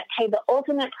superhero that paid the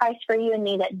ultimate price for you and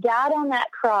me, that died on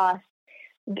that cross,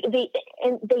 they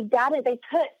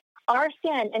put our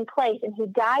sin in place, and he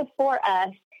died for us,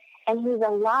 and he's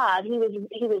alive.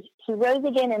 He rose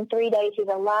again in 3 days. He's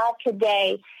alive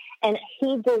today, and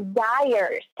he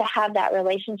desires to have that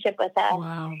relationship with us.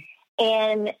 Wow.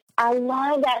 And I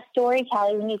love that story,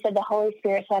 Callie, when you said the Holy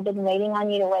Spirit said, I've been waiting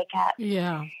on you to wake up.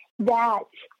 Yeah.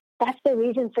 That's the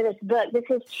reason for this book. This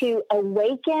is to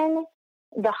awaken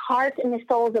the hearts and the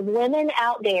souls of women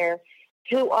out there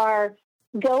who are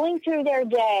going through their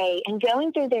day and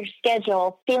going through their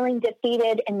schedule, feeling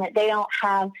defeated and that they don't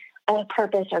have a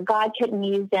purpose or God couldn't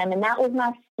use them. And that was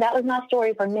my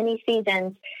story for many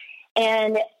seasons.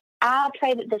 And I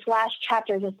pray that this last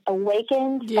chapter just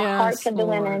awakens the hearts of the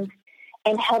women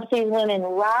and helps these women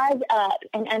rise up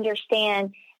and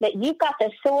understand that you've got the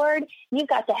sword, you've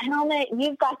got the helmet,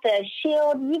 you've got the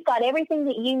shield, you've got everything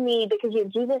that you need because you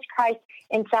have Jesus Christ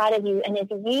inside of you. And if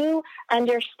you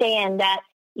understand that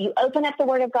you open up the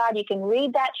Word of God, you can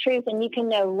read that truth, and you can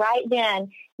know right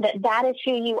then that that is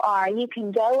who you are. You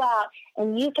can go out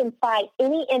and you can fight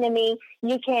any enemy.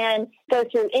 You can go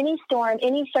through any storm,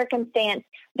 any circumstance,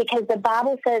 because the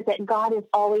Bible says that God is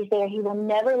always there. He will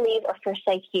never leave or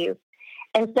forsake you.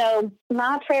 And so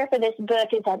my prayer for this book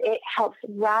is that it helps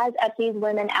rise up these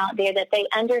women out there, that they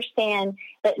understand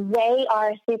that they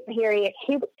are a superhero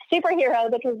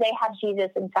because they have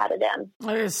Jesus inside of them.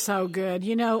 It is so good.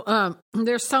 You know,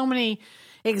 there's so many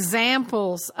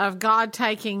examples of God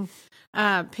taking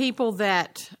people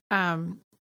that,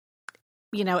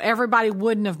 everybody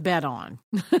wouldn't have bet on.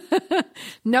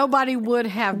 Nobody would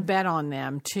have bet on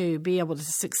them to be able to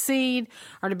succeed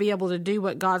or to be able to do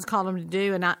what God's called them to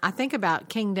do. And I think about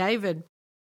King David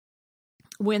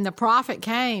when the prophet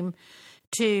came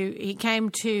to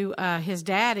his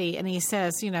daddy, and he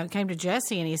says, came to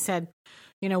Jesse and he said,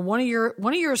 one of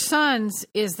your sons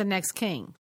is the next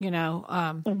king.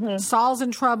 Saul's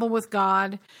in trouble with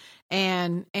God,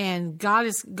 and God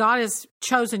has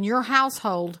chosen your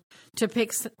household to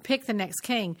pick the next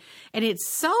king. And it's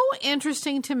so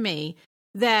interesting to me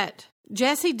that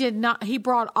Jesse he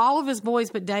brought all of his boys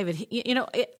but David.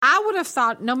 I would have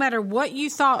thought, no matter what you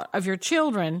thought of your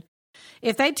children,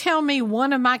 if they tell me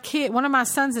one of my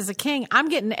sons is a king, I'm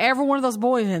getting every one of those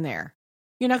boys in there.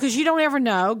 Because you don't ever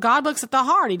know. God looks at the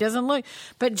heart. He doesn't look.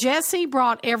 But Jesse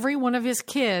brought every one of his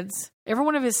kids, every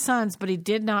one of his sons, but he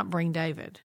did not bring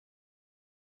David.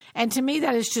 And to me,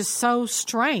 that is just so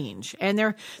strange. And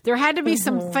there had to be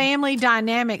some family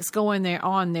dynamics going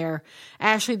on there,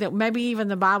 Ashley, that maybe even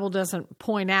the Bible doesn't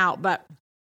point out. But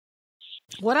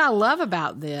what I love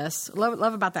about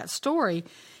love about that story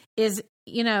is,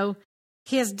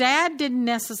 his dad didn't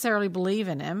necessarily believe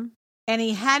in him, and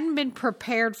he hadn't been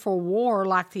prepared for war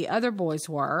like the other boys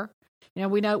were.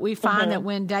 We find that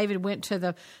when David went to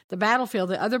the battlefield,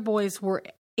 the other boys were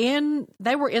in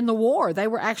the war. They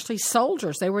were actually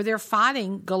soldiers. They were there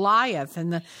fighting Goliath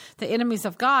and the enemies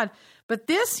of God. But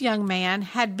this young man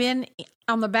had been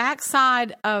on the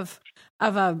backside of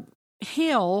a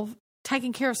hill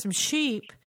taking care of some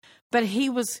sheep, but he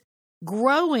was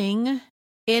growing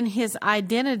in his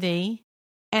identity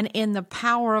and in the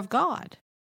power of God.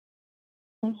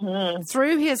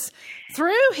 Through his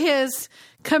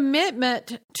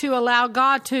commitment to allow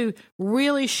God to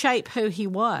really shape who he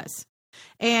was.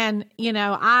 And,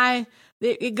 I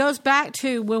it goes back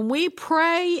to when we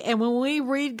pray and when we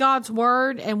read God's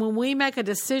word and when we make a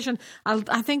decision.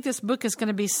 I think this book is going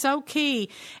to be so key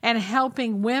in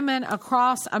helping women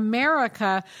across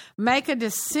America make a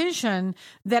decision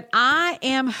that I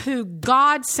am who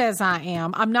God says I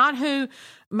am. I'm not who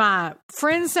my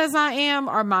friend says I am,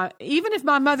 or even if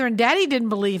my mother and daddy didn't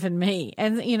believe in me.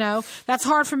 And, you know, that's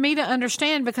hard for me to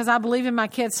understand because I believe in my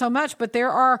kids so much. But there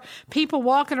are people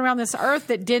walking around this earth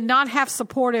that did not have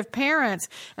supportive parents.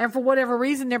 And for whatever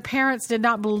reason, their parents did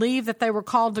not believe that they were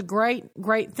called to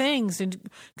great things and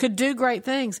could do great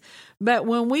things. But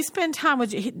when we spend time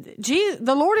with Jesus,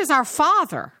 the Lord is our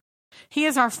Father. He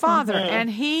is our Father, and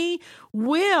He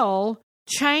will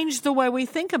change the way we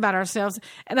think about ourselves.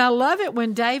 And I love it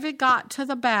when David got to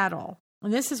the battle.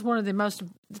 And this is one of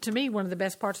the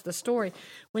best parts of the story.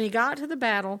 When he got to the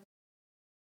battle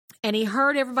and he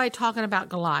heard everybody talking about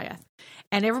Goliath,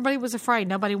 and everybody was afraid.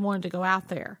 Nobody wanted to go out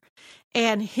there.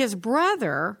 And his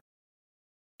brother,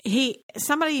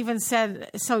 somebody even said,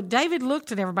 so David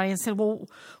looked at everybody and said, well,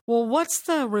 what's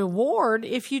the reward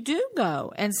if you do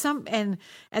go? And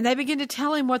they began to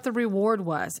tell him what the reward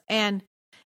was. And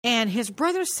his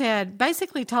brother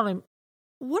basically told him,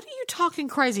 what are you talking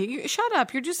crazy? Shut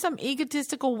up. You're just some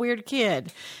egotistical, weird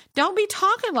kid. Don't be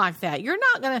talking like that. You're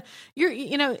not going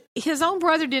to, his own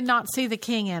brother did not see the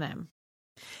king in him.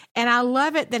 And I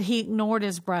love it that he ignored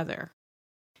his brother.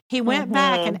 He went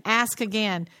back and asked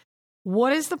again,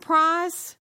 what is the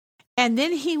prize? And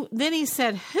then he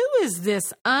said, who is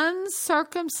this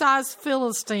uncircumcised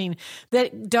Philistine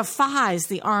that defies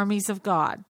the armies of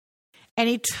God? And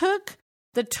he took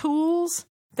the tools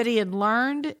that he had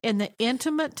learned in the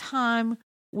intimate time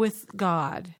with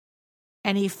God,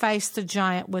 and he faced the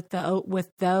giant with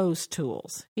those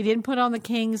tools. He didn't put on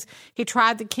he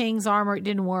tried the king's armor. It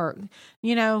didn't work.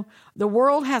 You know, the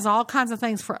world has all kinds of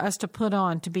things for us to put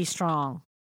on to be strong,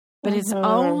 but it's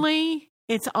only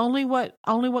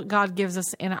what God gives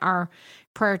us in our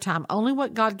prayer time, only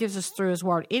what God gives us through His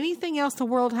Word. Anything else the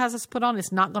world has us put on,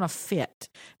 it's not going to fit.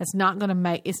 It's not going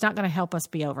to help us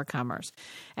be overcomers.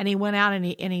 And he went out and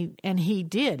he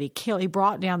did. He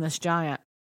brought down this giant.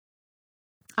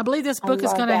 I believe this book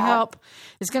is going to help.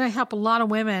 It's going to help a lot of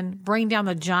women bring down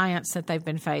the giants that they've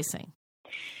been facing.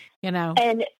 You know.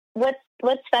 And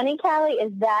what's funny, Callie,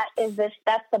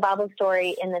 that's the Bible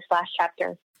story in this last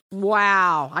chapter.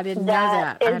 Wow, I didn't know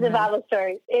that. That is the Bible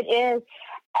story. It is.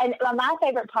 And my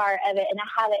favorite part of it, and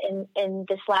I have it in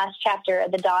this last chapter,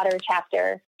 the daughter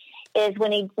chapter, is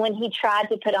when he tried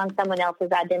to put on someone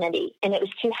else's identity, and it was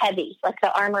too heavy. Like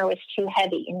the armor was too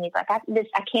heavy, and he's like, I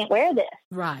can't wear this.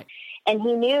 Right. And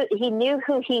he knew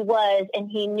who he was, and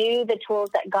he knew the tools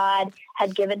that God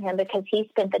had given him because he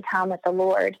spent the time with the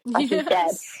Lord, like he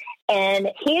said. And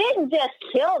he didn't just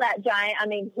kill that giant. I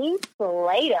mean, he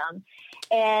slayed him.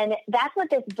 And that's what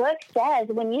this book says.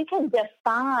 When you can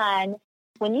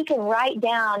write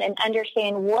down and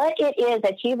understand what it is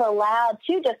that you've allowed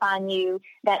to define you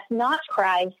that's not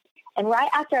Christ. And right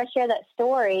after I share that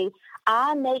story,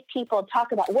 I make people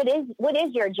talk about what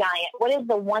is your giant? What is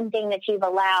the one thing that you've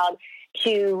allowed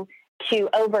to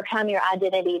overcome your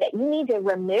identity that you need to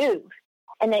remove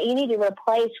and that you need to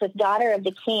replace with daughter of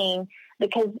the King?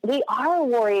 Because we are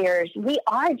warriors. We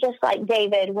are just like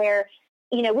David, where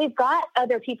we've got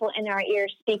other people in our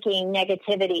ears speaking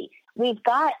negativity. We've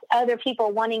got other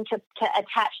people wanting to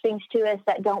attach things to us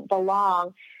that don't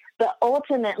belong. But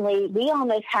ultimately, we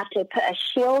almost have to put a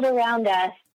shield around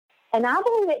us. And I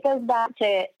believe it goes back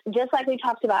to, just like we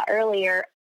talked about earlier,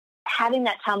 having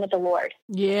that time with the Lord.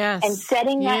 Yes. And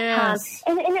setting that time.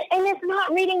 And it's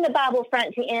not reading the Bible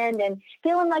front to end and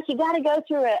feeling like you got to go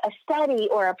through a study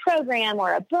or a program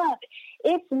or a book.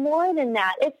 It's more than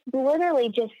that. It's literally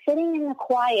just sitting in the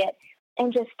quiet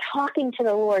and just talking to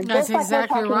the Lord. That's just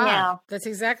exactly like we're talking right. Now. That's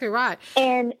exactly right.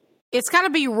 And it's got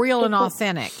to be real and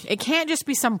authentic. It can't just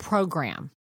be some program.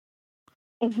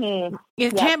 Mm-hmm.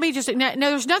 It can't be just. No,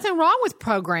 there's nothing wrong with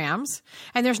programs,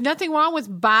 and there's nothing wrong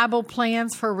with Bible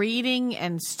plans for reading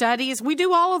and studies. We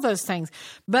do all of those things,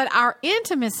 but our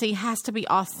intimacy has to be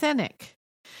authentic,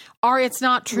 or it's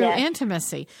not true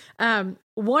intimacy.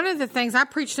 One of the things, I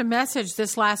preached a message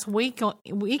this last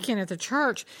weekend at the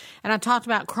church, and I talked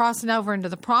about crossing over into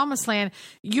the promised land.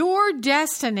 Your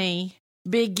destiny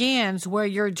begins where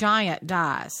your giant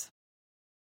dies.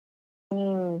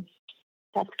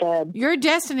 That's good. Your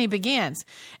destiny begins.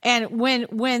 And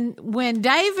when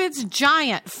David's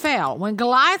giant fell, when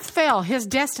Goliath fell, his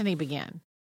destiny began.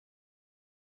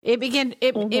 It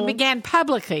began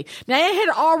publicly. Now, it had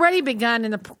already begun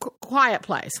in the quiet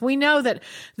place. We know that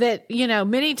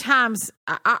many times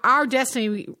our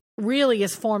destiny really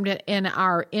is formed in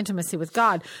our intimacy with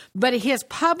God. But his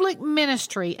public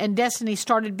ministry and destiny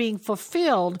started being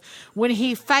fulfilled when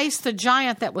he faced the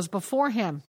giant that was before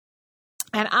him.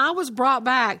 And I was brought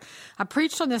back. I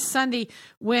preached on this Sunday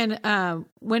when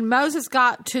Moses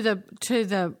got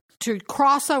to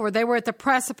cross over. They were at the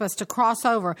precipice to cross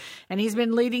over, and he's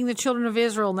been leading the children of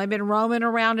Israel, and they've been roaming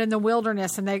around in the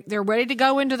wilderness, and they're ready to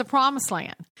go into the promised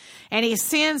land. And he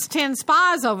sends 10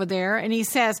 spies over there, and he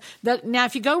says, now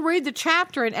if you go read the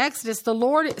chapter in Exodus, the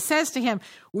Lord says to him,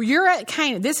 well, you're at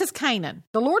Canaan. This is Canaan.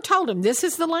 The Lord told him, this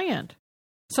is the land.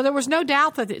 So there was no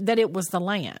doubt that it was the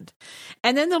land.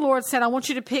 And then the Lord said, I want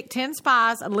you to pick 10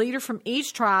 spies, a leader from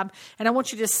each tribe, and I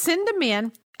want you to send them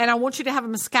in, and I want you to have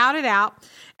them scouted out,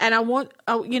 and I want,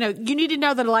 you need to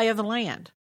know the lay of the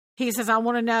land. He says, I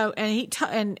want to know,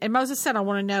 and Moses said, I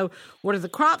want to know, what do the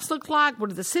crops look like? What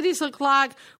do the cities look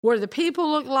like? What do the people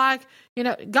look like?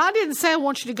 God didn't say, I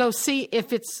want you to go see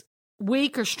if it's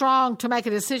weak or strong to make a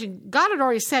decision. God had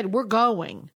already said, we're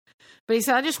going. But he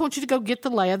said, I just want you to go get the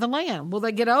lay of the land. Well,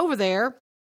 they get over there,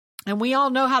 and we all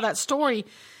know how that story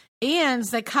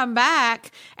ends. They come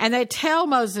back, and they tell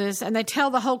Moses, and they tell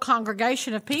the whole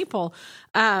congregation of people,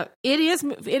 it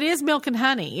is milk and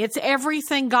honey. It's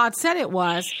everything God said it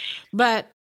was, but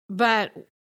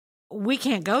we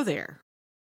can't go there.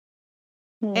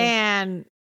 And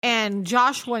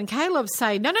Joshua and Caleb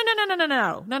say, no.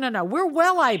 We're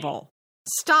well able.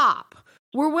 Stop.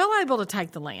 We're well able to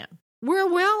take the land. We're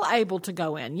well able to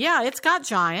go in. Yeah, it's got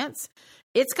giants.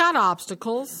 It's got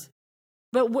obstacles.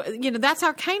 But, that's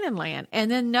our Canaan land. And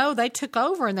then, no, they took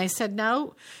over and they said,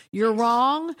 no, you're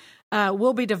wrong.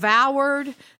 We'll be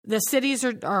devoured. The cities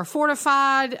are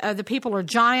fortified. The people are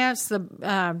giants.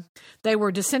 They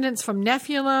were descendants from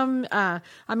Nephilim.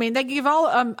 They give all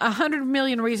 100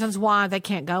 million reasons why they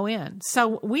can't go in.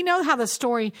 So we know how the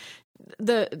story,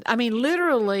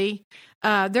 literally,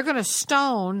 they're going to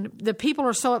stone. The people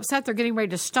are so upset they're getting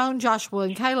ready to stone Joshua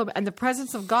and Caleb, and the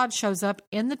presence of God shows up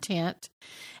in the tent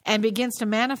and begins to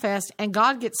manifest, and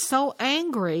God gets so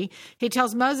angry, he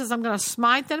tells Moses, I'm going to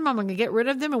smite them, I'm going to get rid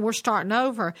of them, and we're starting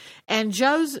over. And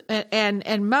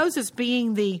Moses,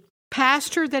 being the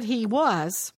pastor that he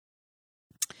was,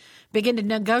 began to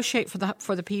negotiate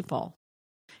for the people.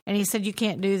 And he said, you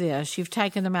can't do this. You've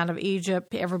taken them out of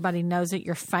Egypt. Everybody knows it.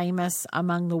 You're famous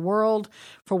among the world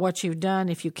for what you've done.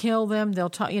 If you kill them, they'll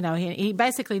talk. He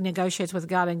basically negotiates with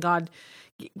God, and God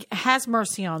has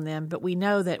mercy on them. But we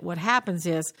know that what happens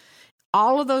is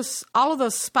all of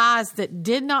those spies that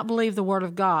did not believe the word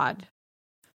of God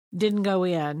didn't go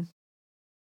in,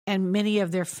 and many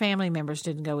of their family members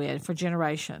didn't go in for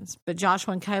generations. But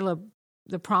Joshua and Caleb,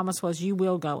 the promise was, you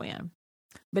will go in.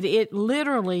 But it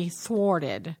literally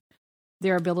thwarted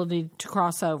their ability to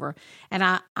cross over. And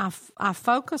I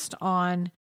focused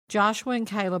on Joshua and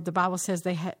Caleb. The Bible says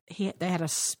they had a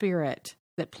spirit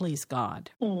that pleased God.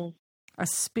 A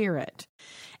spirit.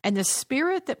 And the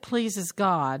spirit that pleases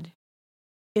God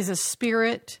is a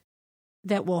spirit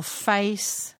that will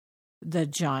face the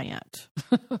giant.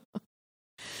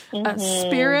 A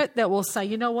spirit that will say,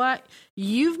 you know what?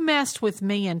 You've messed with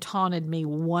me and taunted me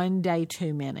one day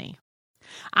too many.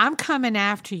 I'm coming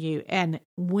after you, and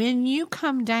when you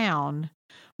come down,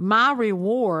 my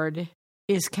reward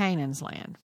is Canaan's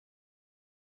land.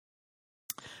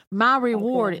 My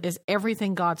reward is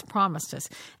everything God's promised us.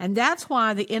 And that's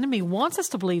why the enemy wants us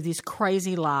to believe these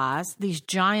crazy lies, these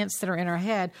giants that are in our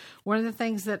head. One of the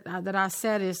things that I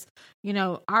said is,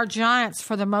 our giants,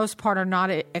 for the most part, are not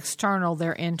external,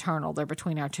 they're internal. They're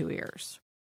between our two ears.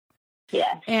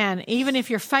 Yeah. And even if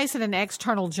you're facing an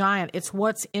external giant, it's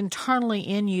what's internally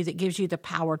in you that gives you the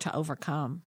power to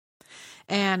overcome.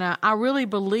 And I really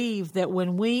believe that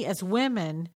when we as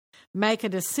women make a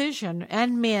decision,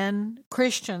 and men,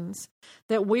 Christians,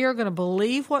 that we are going to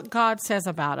believe what God says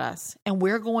about us, and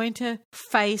we're going to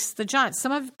face the giants.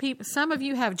 Some of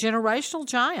you have generational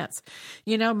giants.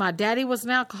 My daddy was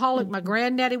an alcoholic, my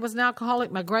granddaddy was an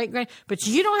alcoholic, my great-grand, but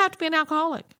you don't have to be an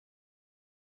alcoholic.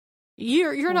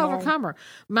 You're an overcomer.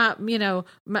 My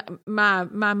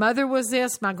mother was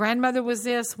this. My grandmother was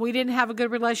this. We didn't have a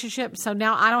good relationship, so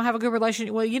now I don't have a good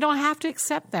relationship. Well, you don't have to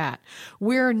accept that.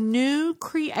 We're new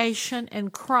creation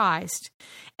in Christ,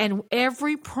 and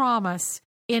every promise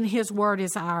in His Word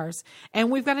is ours. And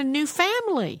we've got a new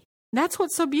family. That's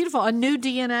what's so beautiful, a new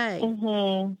DNA.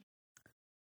 Mm-hmm.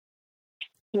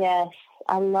 Yes,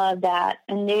 I love that.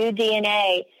 A new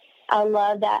DNA. I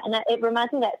love that. And it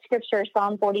reminds me of that scripture,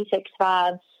 Psalm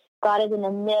 46:5. God is in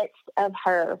the midst of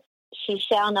her. She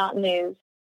shall not move.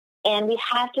 And we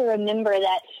have to remember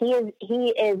that He is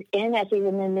in us. He's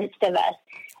in the midst of us.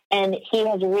 And He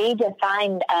has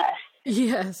redefined us.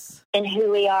 Yes. and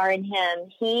who we are in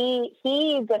Him.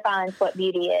 He defines what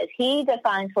beauty is. He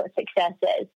defines what success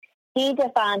is. He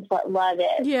defines what love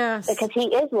is. Yes. Because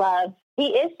He is love. He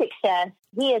is success.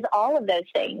 He is all of those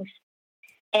things.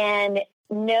 And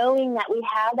knowing that we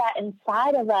have that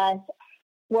inside of us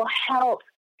will help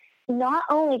not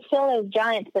only kill those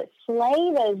giants, but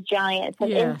slay those giants of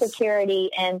Yes. insecurity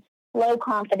and low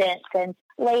confidence and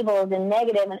labels and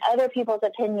negative and other people's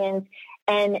opinions,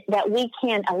 and that we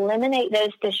can eliminate those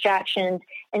distractions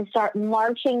and start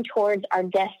marching towards our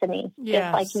destiny, Yes.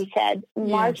 just like you said,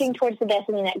 marching towards the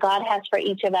destiny that God has for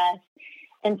each of us.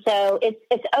 And so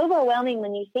it's overwhelming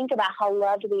when you think about how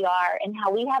loved we are and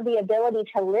how we have the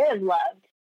ability to live loved.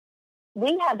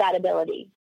 We have that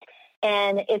ability,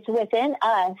 and it's within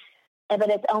us, but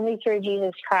it's only through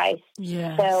Jesus Christ.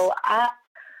 Yes. So I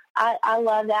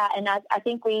love that, and I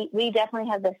think we definitely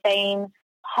have the same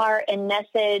heart and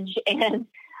message, and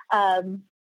I'm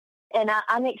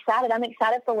excited. I'm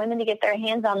excited for women to get their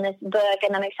hands on this book,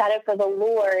 and I'm excited for the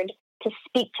Lord to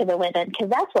speak to the women, because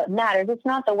that's what matters. It's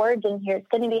not the words in here. It's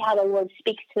going to be how the Lord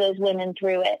speaks to those women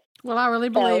through it. Well, I really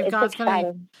So believe it's God's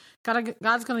exciting.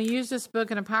 God's going to use this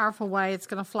book in a powerful way. It's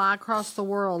going to fly across the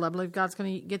world. I believe God's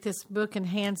going to get this book in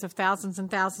hands of thousands and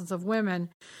thousands of women.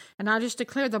 And I just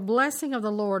declare the blessing of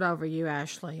the Lord over you,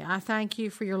 Ashley. I thank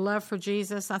you for your love for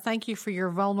Jesus. I thank you for your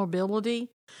vulnerability.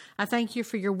 I thank you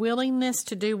for your willingness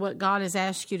to do what God has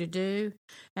asked you to do.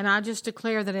 And I just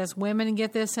declare that as women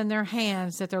get this in their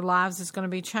hands, that their lives is going to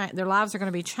be their lives are going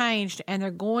to be changed, and they're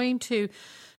going to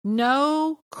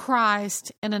know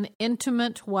Christ in an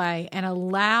intimate way and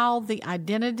allow the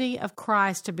identity of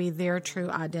Christ to be their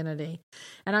true identity.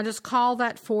 And I just call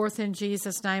that forth in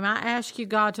Jesus' name. I ask you,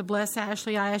 God, to bless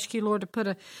Ashley. I ask you, Lord, to put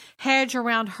a hedge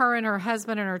around her and her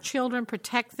husband and her children,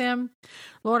 protect them.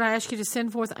 Lord, I ask you to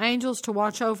send forth angels to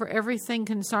watch over everything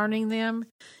concerning them.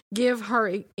 Give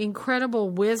her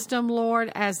incredible wisdom,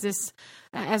 Lord, as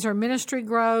her ministry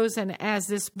grows and as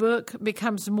this book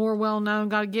becomes more well-known.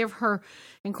 God, give her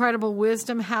incredible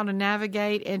wisdom how to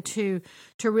navigate and to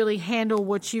really handle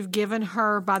what you've given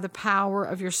her by the power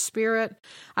of your Spirit.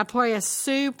 I pray a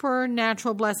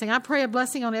supernatural blessing. I pray a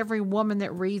blessing on every woman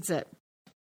that reads it.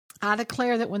 I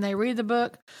declare that when they read the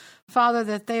book, Father,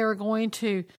 that they are going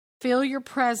to feel your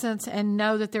presence and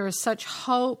know that there is such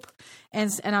hope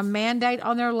and a mandate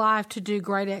on their life to do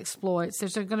great exploits.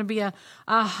 There's going to be a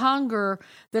hunger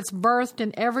that's birthed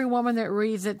in every woman that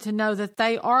reads it to know that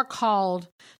they are called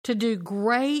to do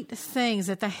great things,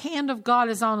 that the hand of God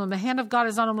is on them. The hand of God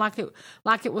is on them like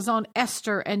it was on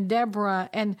Esther and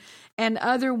Deborah and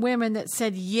other women that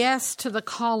said yes to the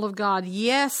call of God,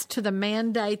 yes to the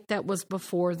mandate that was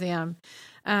before them.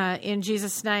 In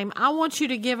Jesus' name, I want you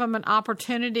to give them an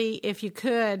opportunity, if you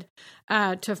could,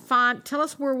 tell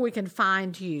us where we can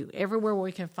find you, everywhere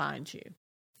we can find you.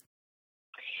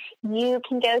 You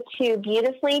can go to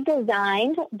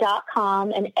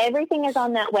beautifullydesigned.com, and everything is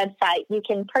on that website. You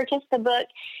can purchase the book.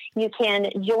 You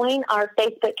can join our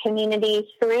Facebook community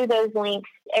through those links.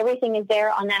 Everything is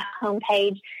there on that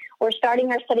homepage. We're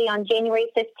starting our study on January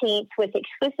 15th with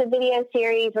exclusive video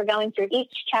series. We're going through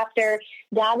each chapter,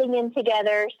 diving in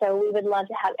together. So we would love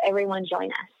to have everyone join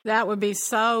us. That would be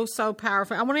so, so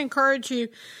powerful. I want to encourage you,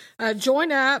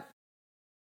 join up.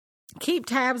 Keep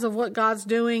tabs of what God's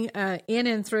doing in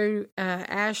and through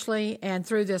Ashley and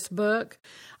through this book.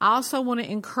 I also want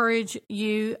to encourage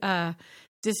you,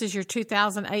 this is your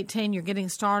 2018, you're getting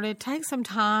started. Take some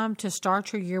time to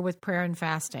start your year with prayer and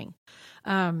fasting.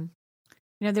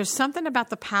 There's something about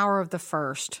the power of the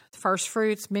first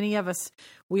fruits. Many of us,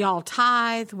 we all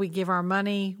tithe, we give our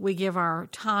money, we give our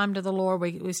time to the Lord.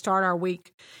 We start our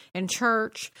week in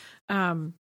church.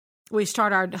 Hopefully we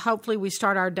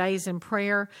start our days in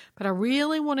prayer. But I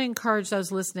really want to encourage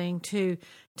those listening to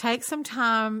take some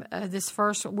time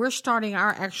we're starting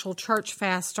our actual church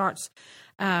fast starts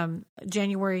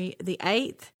January the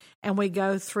 8th, and we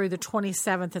go through the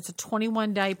 27th. It's a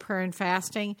 21-day prayer and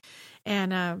fasting.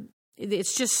 And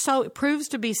it proves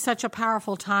to be such a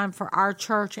powerful time for our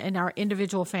church and our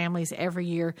individual families every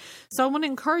year. So I want to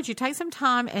encourage you, take some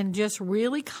time and just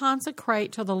really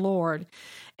consecrate to the Lord.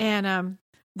 And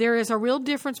there is a real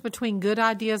difference between good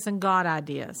ideas and God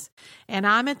ideas. And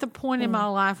I'm at the point in my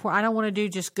life where I don't want to do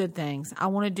just good things. I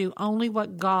want to do only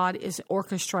what God is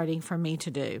orchestrating for me to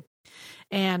do.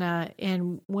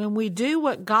 And when we do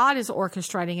what God is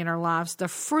orchestrating in our lives, the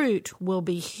fruit will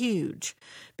be huge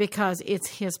because it's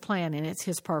His plan and it's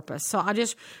His purpose. So I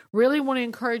just really want to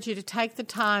encourage you to take the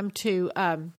time to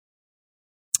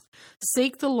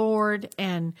seek the Lord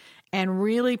and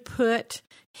really put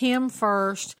Him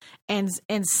first and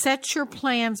set your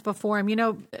plans before Him. You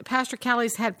know, Pastor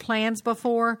Kelly's had plans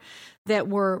before that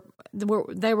were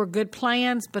good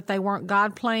plans, but they weren't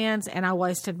God plans, and I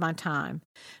wasted my time.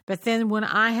 But then when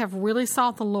I have really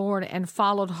sought the Lord and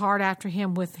followed hard after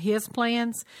Him with His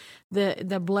plans,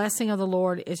 the blessing of the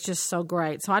Lord is just so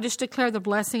great. So I just declare the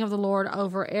blessing of the Lord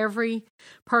over every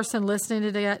person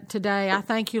listening today. I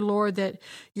thank you, Lord, that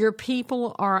your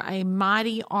people are a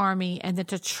mighty army and that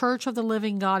the church of the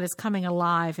living God is coming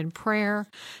alive in prayer,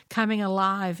 coming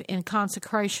alive in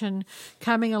consecration,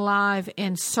 coming alive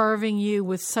in serving you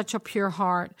with such a pure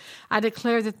heart. I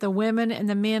declare that the women and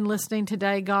the men listening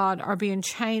today, God, are being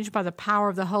changed by the power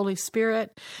of the Holy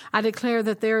Spirit. I declare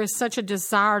that there is such a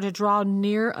desire to draw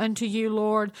near unto you,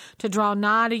 Lord, to draw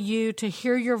nigh to you, to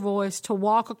hear your voice, to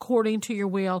walk according to your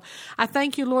will. I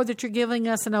thank you, Lord, that you're giving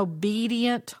us an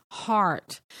obedient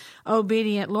heart.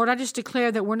 Obedient. Lord, I just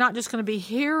declare that we're not just going to be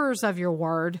hearers of your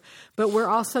word, but we're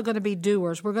also going to be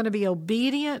doers. We're going to be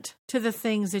obedient to the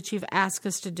things that you've asked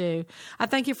us to do. I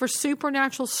thank you for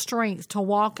supernatural strength to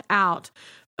walk out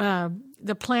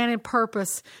the plan and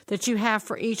purpose that you have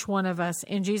for each one of us.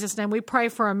 In Jesus' name, we pray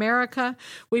for America.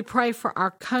 We pray for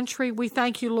our country. We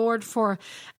thank you, Lord, for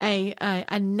a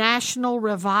national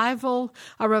revival,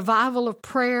 a revival of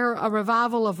prayer, a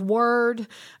revival of word,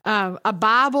 a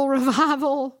Bible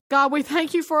revival. God, we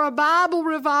thank you for a Bible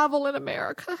revival in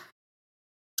America.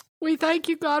 We thank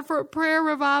you, God, for a prayer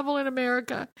revival in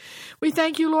America. We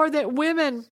thank you, Lord, that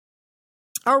women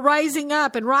are rising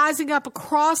up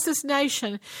across this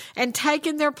nation and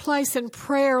taking their place in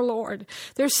prayer, Lord.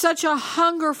 There's such a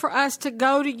hunger for us to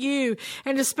go to you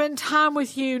and to spend time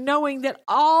with you, knowing that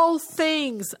all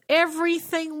things,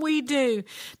 everything we do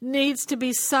needs to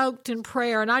be soaked in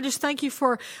prayer. And I just thank you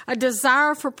for a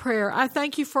desire for prayer. I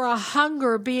thank you for a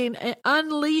hunger being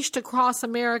unleashed across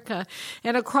America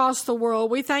and across the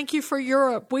world. We thank you for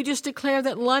Europe. We just declare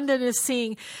that London is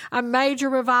seeing a major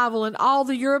revival in all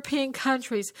the European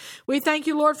countries. We thank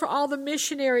you, Lord, for all the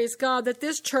missionaries, God, that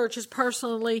this church is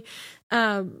personally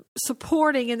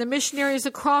supporting, and the missionaries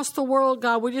across the world,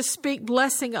 God. We just speak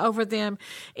blessing over them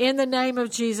in the name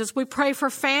of Jesus. We pray for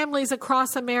families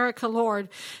across America, Lord,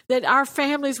 that our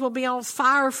families will be on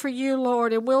fire for you,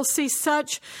 Lord, and we'll see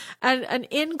such an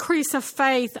increase of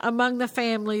faith among the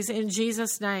families in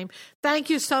Jesus' name. Thank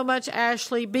you so much,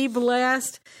 Ashley. Be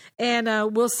blessed, and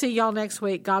we'll see y'all next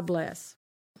week. God bless.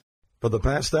 For the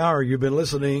past hour, you've been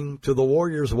listening to the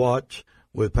Warriors Watch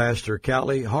with Pastor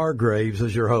Callie Hargraves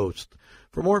as your host.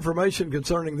 For more information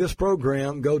concerning this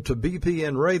program, go to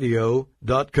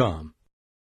bpnradio.com.